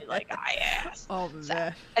eyes at me like, "I asked." oh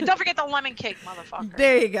man. And don't forget the lemon cake, motherfucker.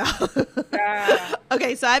 There you go.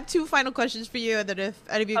 Okay, so I have 2 final questions for you, and then if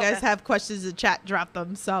any of you guys have questions in the chat, drop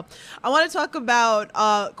them. So I want to talk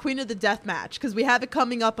about Queen of the Deathmatch, because we have it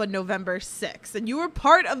coming up on November 6th, and you were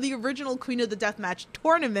part of the original Queen of the Deathmatch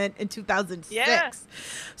tournament in 2006. Yeah.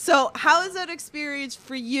 So how is that experience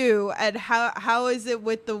for you, and how is it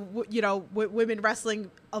with the with women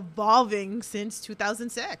wrestling evolving since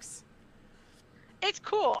 2006? It's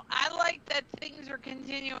cool. I like that things are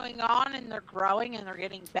continuing on and they're growing and they're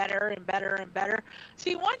getting better and better and better.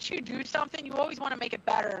 See, once you do something, you always want to make it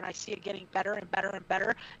better, and I see it getting better and better and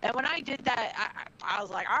better. And when I did that, I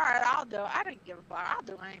was like, all right, I'll do it. I didn't give a fuck. I'll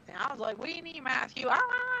do anything. I was like, we need Matthew.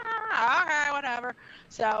 Okay, whatever.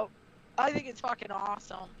 So I think it's fucking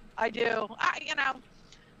awesome. I do.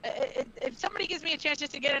 If somebody gives me a chance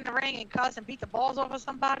just to get in the ring and cuss and beat the balls off of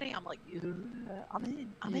somebody, I'm like, yeah, I'm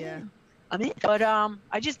in. I'm in. But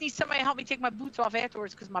I just need somebody to help me take my boots off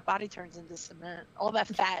afterwards because my body turns into cement. All that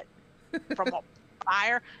fat from a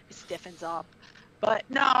fire, it stiffens up. But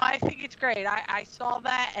no, I think it's great. I saw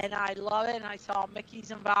that and I love it. And I saw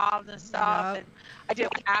Mickey's involved and stuff. Yep. And I did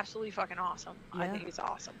absolutely fucking awesome. Yeah. I think it's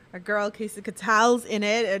awesome. Our girl, Casey Catal's in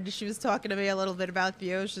it. And she was talking to me a little bit about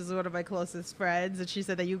you. She's one of my closest friends. And she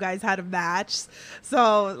said that you guys had a match.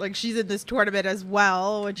 So, like, she's in this tournament as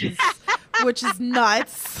well, which is which is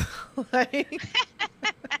nuts. Like,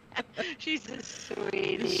 she's a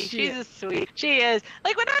sweetie. She's a sweet. She is.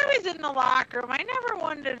 Like, when I was in the locker room, I never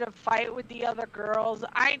wanted to fight with the other girls.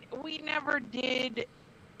 We never did,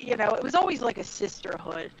 you know, it was always like a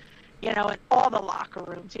sisterhood, you know, in all the locker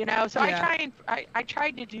rooms, you know. So yeah. I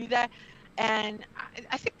tried to do that. And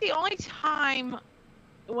I think the only time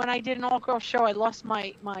when I did an all-girl show, I lost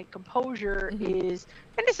my composure is,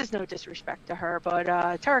 and this is no disrespect to her, but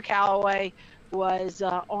Tara Calloway was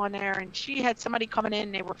on there, and she had somebody coming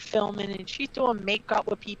in, they were filming, and she's doing makeup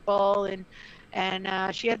with people,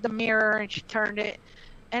 and she had the mirror, and she turned it,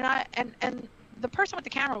 and the person with the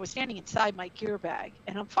camera was standing inside my gear bag,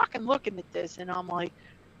 and I'm fucking looking at this, and I'm like,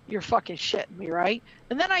 you're fucking shitting me, right?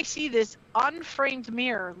 And then I see this unframed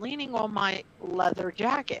mirror leaning on my leather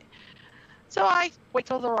jacket. So I wait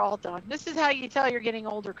till they're all done. This is how you tell you're getting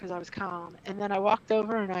older, because I was calm. And then I walked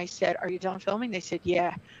over and I said, are you done filming? They said,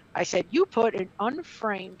 yeah. I said, you put an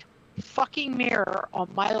unframed fucking mirror on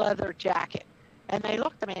my leather jacket. And they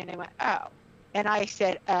looked at me and they went, oh. And I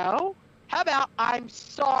said, oh, how about I'm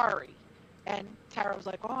sorry? And Tara was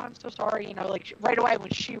like, oh, I'm so sorry. You know, like right away when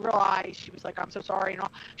she realized, she was like, I'm so sorry. And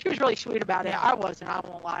all. She was really sweet about it. I wasn't, I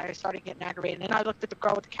won't lie. I started getting aggravated. And then I looked at the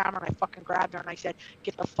girl with the camera and I fucking grabbed her and I said,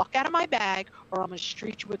 get the fuck out of my bag or I'm going to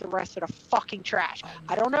street you with the rest of the fucking trash.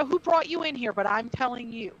 I don't know who brought you in here, but I'm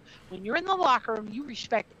telling you, when you're in the locker room, you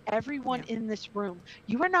respect everyone in this room.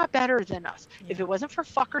 You are not better than us. If it wasn't for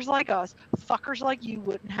fuckers like us, fuckers like you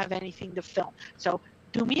wouldn't have anything to film. So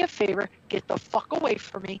do me a favor, get the fuck away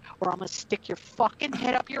from me, or I'm gonna stick your fucking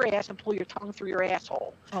head up your ass and pull your tongue through your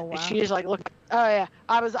asshole. Oh wow! And she is like, look, oh yeah,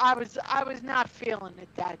 I was not feeling it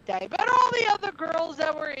that day. But all the other girls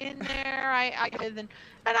that were in there, I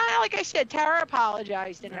like I said, Tara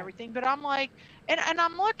apologized and everything. But I'm like, and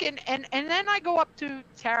I'm looking, and then I go up to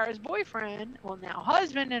Tara's boyfriend, well now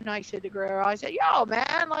husband, and I said to girl, I said, yo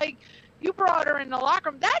man, like you brought her in the locker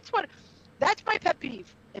room. That's my pet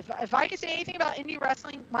peeve. If I can say anything about indie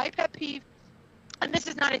wrestling, my pet peeve, and this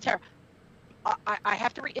is not a terror, I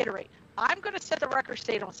have to reiterate, I'm going to set the record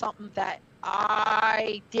straight on something that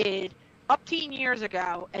I did up 10 years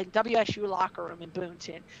ago at WSU locker room in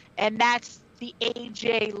Boonton, and that's the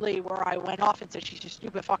AJ Lee where I went off and said she's a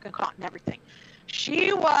stupid fucking cunt and everything.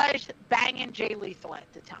 She was banging Jay Lethal at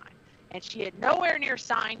the time, and she had nowhere near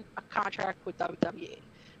signed a contract with WWE.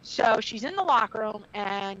 So she's in the locker room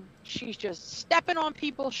and she's just stepping on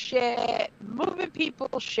people's shit, moving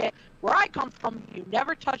people's shit. Where I come from, you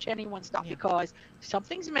never touch anyone's stuff because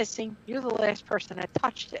something's missing. You're the last person that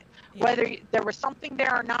touched it. Whether there was something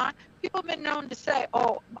there or not, people have been known to say,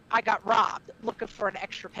 oh, I got robbed, looking for an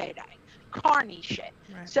extra payday. Carny shit.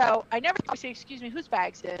 Right. So I never say, excuse me, whose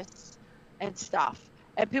bag's this? And stuff.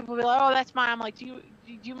 And people will be like, oh, that's mine. I'm like, do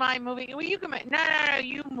you mind moving? Well, you can move. No,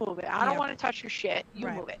 you move it. I don't want to touch your shit. You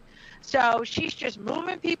move it. So she's just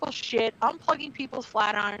moving people's shit, unplugging people's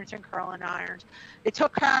flat irons and curling irons. It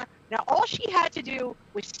took her, now all she had to do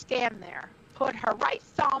was stand there, put her right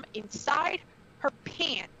thumb inside her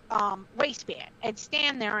pant, waistband, and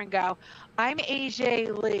stand there and go, I'm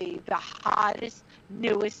AJ Lee, the hottest,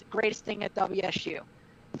 newest, greatest thing at WSU.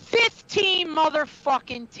 15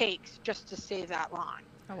 motherfucking takes just to say that line.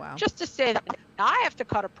 Oh, wow. Just to say that. Now, I have to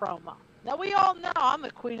cut a promo. Now, we all know I'm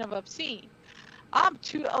the queen of obscene. I'm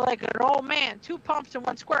too, like an old man, 2 pumps and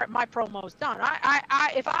 1 squirt, my promo's done.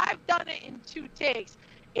 If I've done it in 2 takes,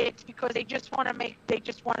 it's because they just want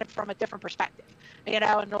it from a different perspective, you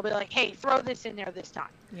know, and they'll be like, hey, throw this in there this time.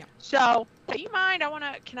 Yeah. So, do you mind?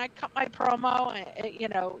 Can I cut my promo? And, you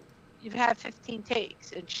know, you've had 15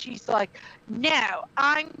 takes. And she's like, no,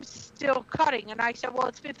 I'm still cutting. And I said, well,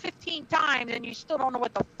 it's been 15 times and you still don't know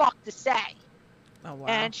what the fuck to say. Oh, wow.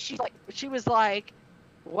 And she was like,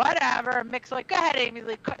 whatever. Mick's like, go ahead, Amy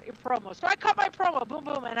Lee, cut your promo. So I cut my promo, boom,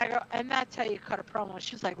 boom, and I go, and that's how you cut a promo.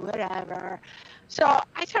 She's like, whatever. So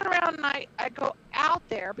I turn around and I go out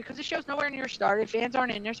there because the show's nowhere near started. Fans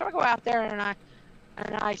aren't in there. So I go out there and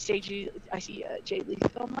I see Jay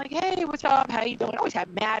Lethal. I'm like, hey, what's up? How you doing? I always have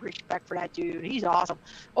mad respect for that dude. He's awesome.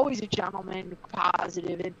 Always a gentleman,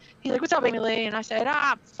 positive. And he's like, what's up, Amy Lee? And I said,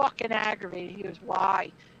 I'm fucking aggravated. He goes,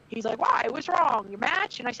 why? He's like, why? What's wrong? Your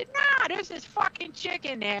match? And I said, nah, there's this fucking chick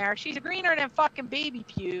in there. She's greener than fucking baby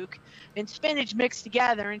puke and spinach mixed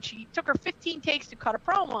together. And she took her 15 takes to cut a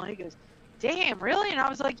promo. And he goes, damn, really? And I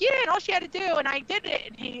was like, yeah, and all she had to do, and I did it.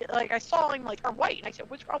 And he, like, I saw him, like, her white. And I said,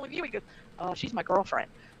 what's wrong with you? He goes, oh, she's my girlfriend.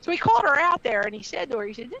 So he called her out there, and he said to her,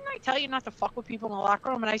 he said, didn't I tell you not to fuck with people in the locker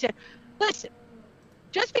room? And I said, listen,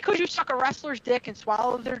 just because you suck a wrestler's dick and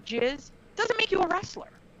swallow their jizz doesn't make you a wrestler,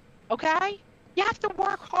 okay? You have to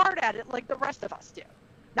work hard at it like the rest of us do.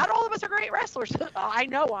 Not all of us are great wrestlers. I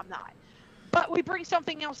know I'm not. But we bring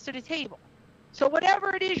something else to the table. So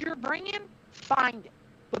whatever it is you're bringing, find it.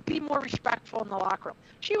 But be more respectful in the locker room.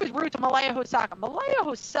 She was rude to Malaya Hosaka. Malaya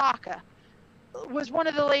Hosaka was one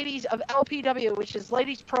of the ladies of LPW, which is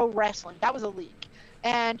Ladies Pro Wrestling. That was a league.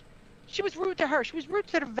 And she was rude to her. She was rude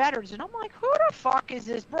to the veterans. And I'm like, who the fuck is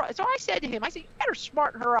this bro? So I said to him, I said, you better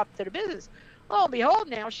smarten her up to the business. Lo and behold,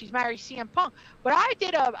 now she's married CM Punk. But I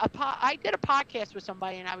did a podcast with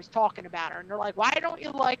somebody, and I was talking about her, and they're like, "Why don't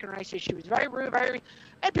you like her?" And I said she was very rude, very.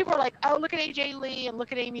 And people are like, "Oh, look at AJ Lee and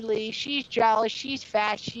look at Amy Lee. She's jealous. She's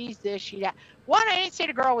fat. She's this. She that." One, I didn't say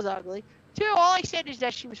the girl was ugly. Two, all I said is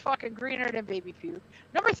that she was fucking greener than baby puke.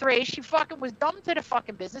 Number three, she fucking was dumb to the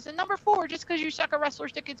fucking business. And number four, just because you suck a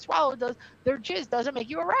wrestler's dick and swallow their jizz doesn't make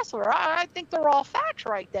you a wrestler. I think they're all facts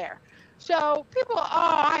right there. So people,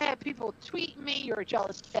 I had people tweeting me, you're a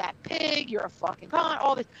jealous fat pig, you're a fucking cunt,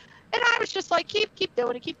 all this. And I was just like, keep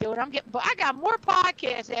doing it, keep doing it. But I got more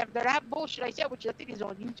podcasts after that bullshit I said, which I think is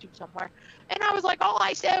on YouTube somewhere. And I was like, all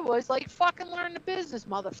I said was like, fucking learn the business,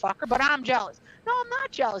 motherfucker. But I'm jealous. No, I'm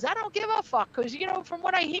not jealous. I don't give a fuck. Because, you know, from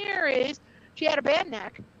what I hear is she had a bad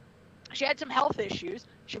neck. She had some health issues.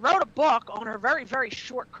 She wrote a book on her very, very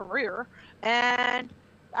short career. And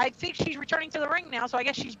I think she's returning to the ring now, so I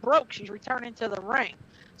guess she's broke. She's returning to the ring.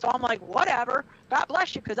 So I'm like, whatever. God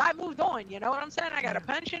bless you, because I moved on. You know what I'm saying? I got a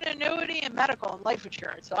pension, annuity, and medical and life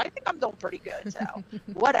insurance. So I think I'm doing pretty good. So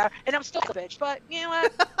whatever. And I'm still a bitch. But you know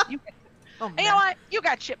what? You know what? You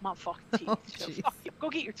got shit motherfucking teeth. Oh, so fuck you. Go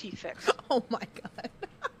get your teeth fixed. Oh my god.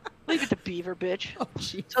 Leave it to Beaver, bitch. Oh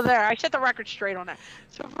jeez. So there, I set the record straight on that.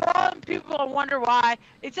 So for all them people who wonder why,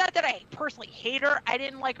 it's not that I personally hate her. I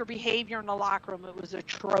didn't like her behavior in the locker room. It was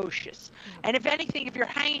atrocious. And if anything, if you're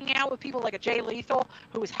hanging out with people like a Jay Lethal,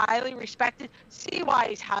 who is highly respected, see why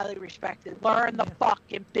he's highly respected. Learn the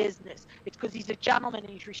fucking business. It's because he's a gentleman and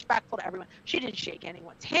he's respectful to everyone. She didn't shake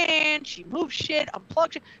anyone's hand. She moved shit,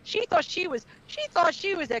 unplugged shit. She thought she was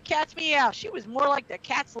the cat's meow. She was more like the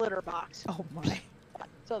cat's litter box. Oh my.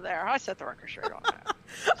 So there, I set the record straight on that.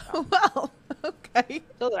 So. Well, okay.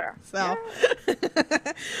 So there. So,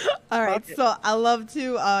 yeah. All right. So I love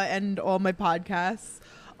to end all my podcasts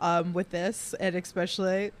with this, and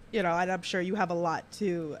especially, you know, and I'm sure you have a lot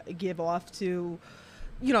to give off to,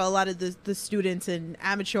 you know, a lot of the students and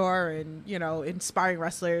amateur and, you know, inspiring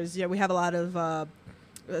wrestlers. You know, we have a lot of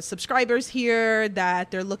subscribers here that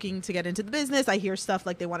they're looking to get into the business. I hear stuff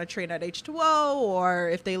like they want to train at H2O, or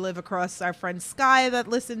if they live across, our friend Sky that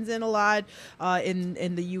listens in a lot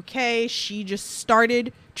in the UK, she just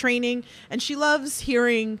started training and she loves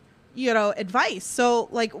hearing, you know, advice. So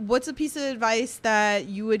like, what's a piece of advice that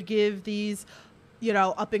you would give these, you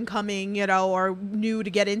know, up and coming, you know, or new to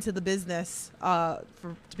get into the business to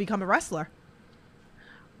become a wrestler?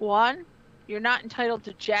 One, you're not entitled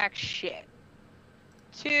to jack shit.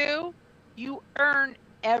 Two, you earn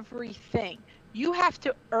everything. You have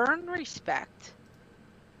to earn respect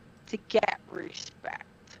to get respect.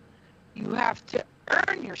 You have to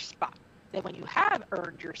earn your spot. Then when you have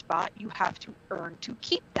earned your spot, you have to earn to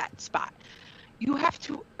keep that spot. You have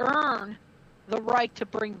to earn the right to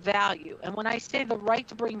bring value. And when I say the right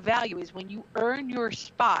to bring value is when you earn your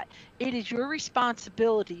spot, it is your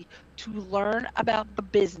responsibility to learn about the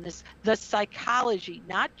business, the psychology,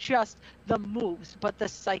 not just the moves, but the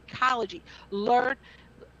psychology. Learn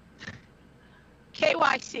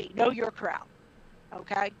KYC, know your crowd.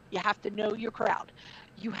 Okay? You have to know your crowd.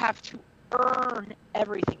 You have to earn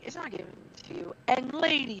everything. It's not given to you. And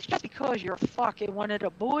ladies, just because you're fucking one of the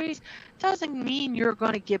boys doesn't mean you're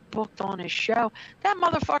going to get booked on a show. That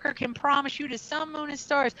motherfucker can promise you the sun, moon, and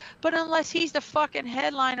stars, but unless he's the fucking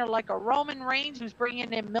headliner like a Roman Reigns who's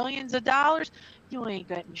bringing in millions of dollars, you ain't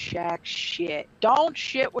getting jack shit. Don't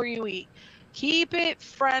shit where you eat. Keep it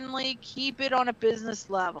friendly. Keep it on a business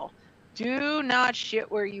level. Do not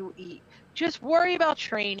shit where you eat. Just worry about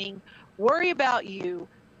training. Worry about you.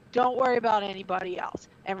 Don't worry about anybody else.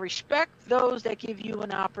 And respect those that give you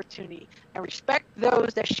an opportunity. And respect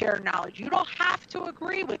those that share knowledge. You don't have to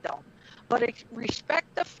agree with them. But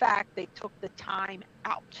respect the fact they took the time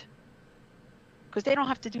out. Because they don't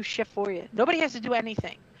have to do shit for you. Nobody has to do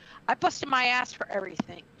anything. I busted my ass for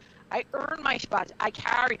everything. I earned my spots. I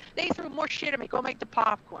carried. They threw more shit at me. Go make the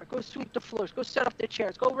popcorn. Go sweep the floors. Go set up the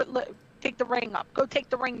chairs. Go take the ring up. Go take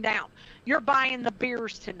the ring down. You're buying the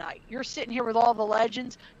beers tonight. You're sitting here with all the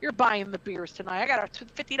legends. You're buying the beers tonight. I got a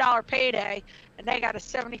 $50 payday, and they got a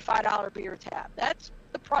 $75 beer tab. That's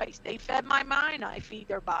the price. They fed my mind. I feed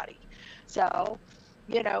their body. So,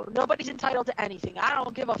 you know, nobody's entitled to anything. I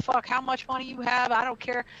don't give a fuck how much money you have. I don't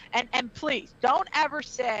care. And please, don't ever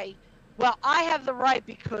say, well, I have the right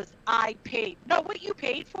because I paid. No, what you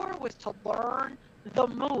paid for was to learn the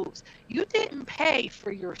moves. You didn't pay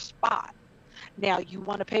for your spot. Now, you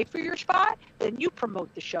want to pay for your spot? Then you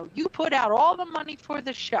promote the show. You put out all the money for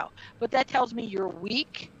the show. But that tells me you're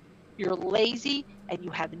weak, you're lazy, and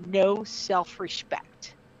you have no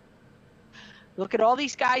self-respect. Look at all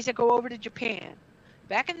these guys that go over to Japan.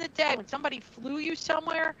 Back in the day, when somebody flew you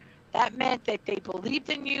somewhere, that meant that they believed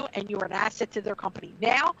in you and you were an asset to their company.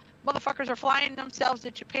 Now, motherfuckers are flying themselves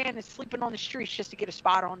to Japan and sleeping on the streets just to get a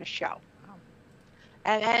spot on the show.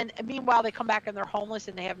 And meanwhile, they come back and they're homeless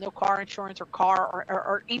and they have no car insurance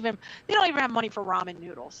or even, they don't even have money for ramen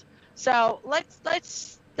noodles. So let's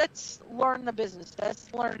learn the business.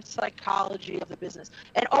 Let's learn psychology of the business.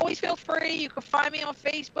 And always feel free. You can find me on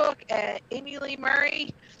Facebook at Amy Lee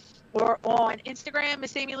Murray, or on Instagram,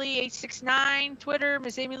 Miss Amy Lee 869, Twitter,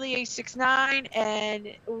 Miss Amy Lee 869,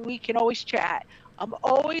 and we can always chat. I'm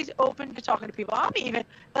always open to talking to people.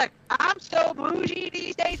 I'm so bougie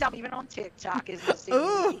these days. I'm even on TikTok. Is Miss Amy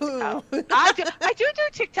Lee. So I do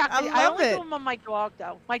TikTok. I only do them on my dog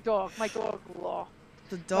though. My dog law.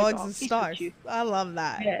 The dogs and stars. I love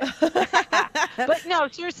that. Yeah. But no,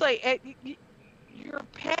 seriously, you're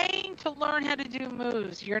paying to learn how to do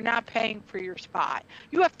moves. You're not paying for your spot.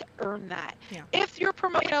 You have to earn that. Yeah. If your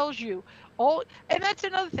promoter tells you, and that's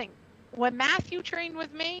another thing. When Matthew trained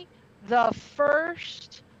with me, the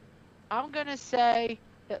first, I'm going to say,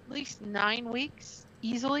 at least 9 weeks,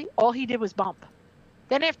 easily, all he did was bump.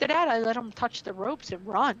 Then after that, I let him touch the ropes and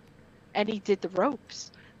run. And he did the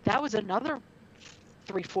ropes. That was another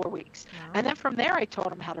 3-4 weeks. Wow. And then from there, I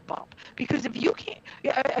taught him how to bump. Because if you can't,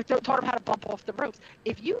 I taught him how to bump off the ropes.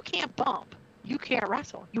 If you can't bump, you can't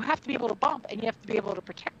wrestle. You have to be able to bump, and you have to be able to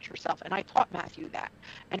protect yourself. And I taught Matthew that,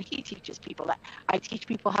 and he teaches people that. I teach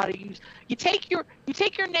people how to use. You take your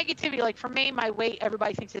negativity. Like for me, my weight,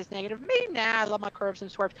 everybody thinks it's negative. Me, nah. I love my curves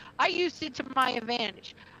and swerves. I used it to my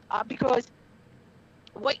advantage, because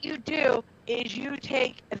what you do is you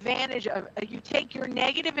take advantage of, you take your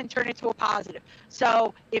negative and turn it to a positive.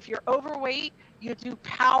 So if you're overweight, you do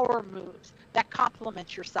power moves that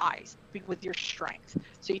complements your size with your strength.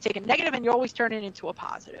 So you take a negative and you always turn it into a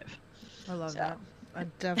positive. I love that. I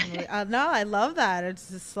definitely, no, I love that. It's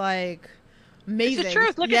just like amazing. It's the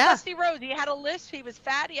truth. Look at Dusty Rhodes. He had a lisp. He was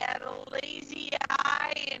fat. He had a lazy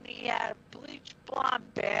eye, and he had a bleach blonde,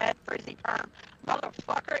 bad frizzy perm.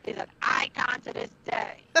 Motherfucker is an icon to this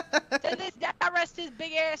day. To this day, I rest his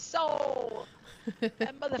big ass soul.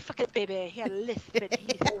 That motherfucker, baby, he had a lisp, but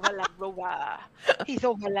he's over like Roba. He's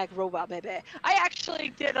over like Roba, baby. I actually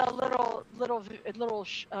did a little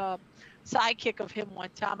sidekick of him one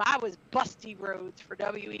time. I was Busty Rhodes for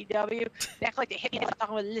WEW. They act like they hit me and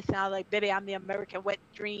I was listening. I was like, baby, I'm the American wet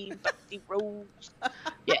dream, Busty Rhodes.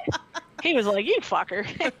 Yeah. He was like, you fucker.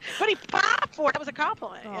 But he popped for it. That was a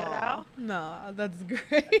compliment, you know? No, that's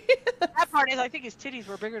great. That part is, I think his titties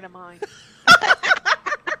were bigger than mine.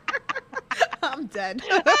 I'm dead.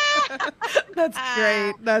 That's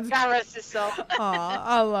great. That's God rest his soul.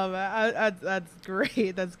 I love it. That's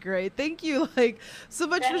great. That's great. Thank you, so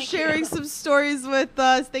much for sharing some stories with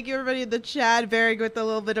us. Thank you, everybody in the chat, bearing with the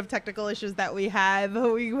little bit of technical issues that we had,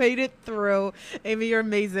 but we made it through. Amy, you're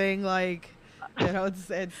amazing.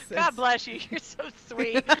 It's God bless you. You're so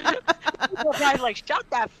sweet. People guys like, shut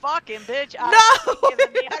that fucking bitch up. No.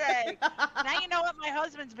 Giving me a headache. Now you know what my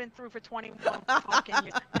husband's been through for 21 fucking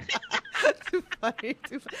years. Too funny.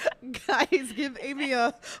 Guys, give Amy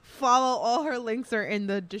a follow. All her links are in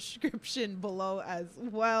the description below as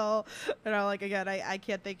well. And again, I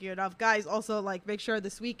can't thank you enough. Guys, also make sure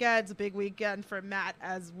this weekend's a big weekend for Matt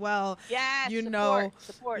as well. Yeah,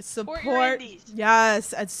 support your indies.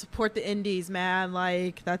 Yes, and support the indies, man.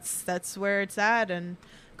 That's where it's at, and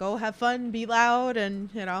go have fun, be loud, and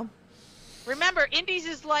Remember, Indies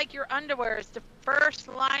is like your underwear. It's the first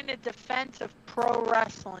line of defense of pro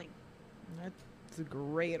wrestling. That's a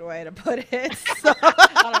great way to put it. So.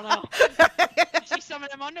 I don't know. You see some of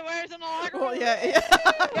them underwears in the locker room? Well, yeah.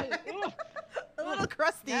 Ooh. A little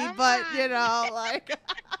crusty, Never but mind. you know, like.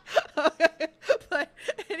 But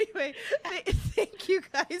anyway, thank you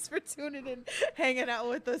guys for tuning in, hanging out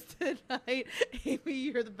with us tonight. Amy,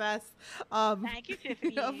 you're the best. Thank you,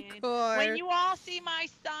 Tiffany. Of course. When you all see my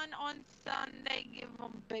son on Sunday, give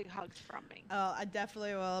him big hugs from me. Oh, I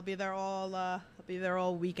definitely will. I'll be there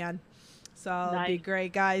all weekend. So it'll be Nice.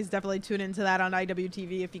 great, guys. Definitely tune into that on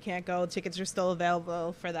IWTV if you can't go. Tickets are still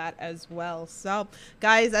available for that as well. So,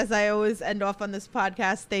 guys, as I always end off on this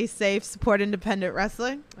podcast, stay safe, support independent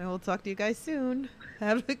wrestling, and we'll talk to you guys soon.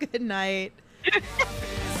 Have a good night.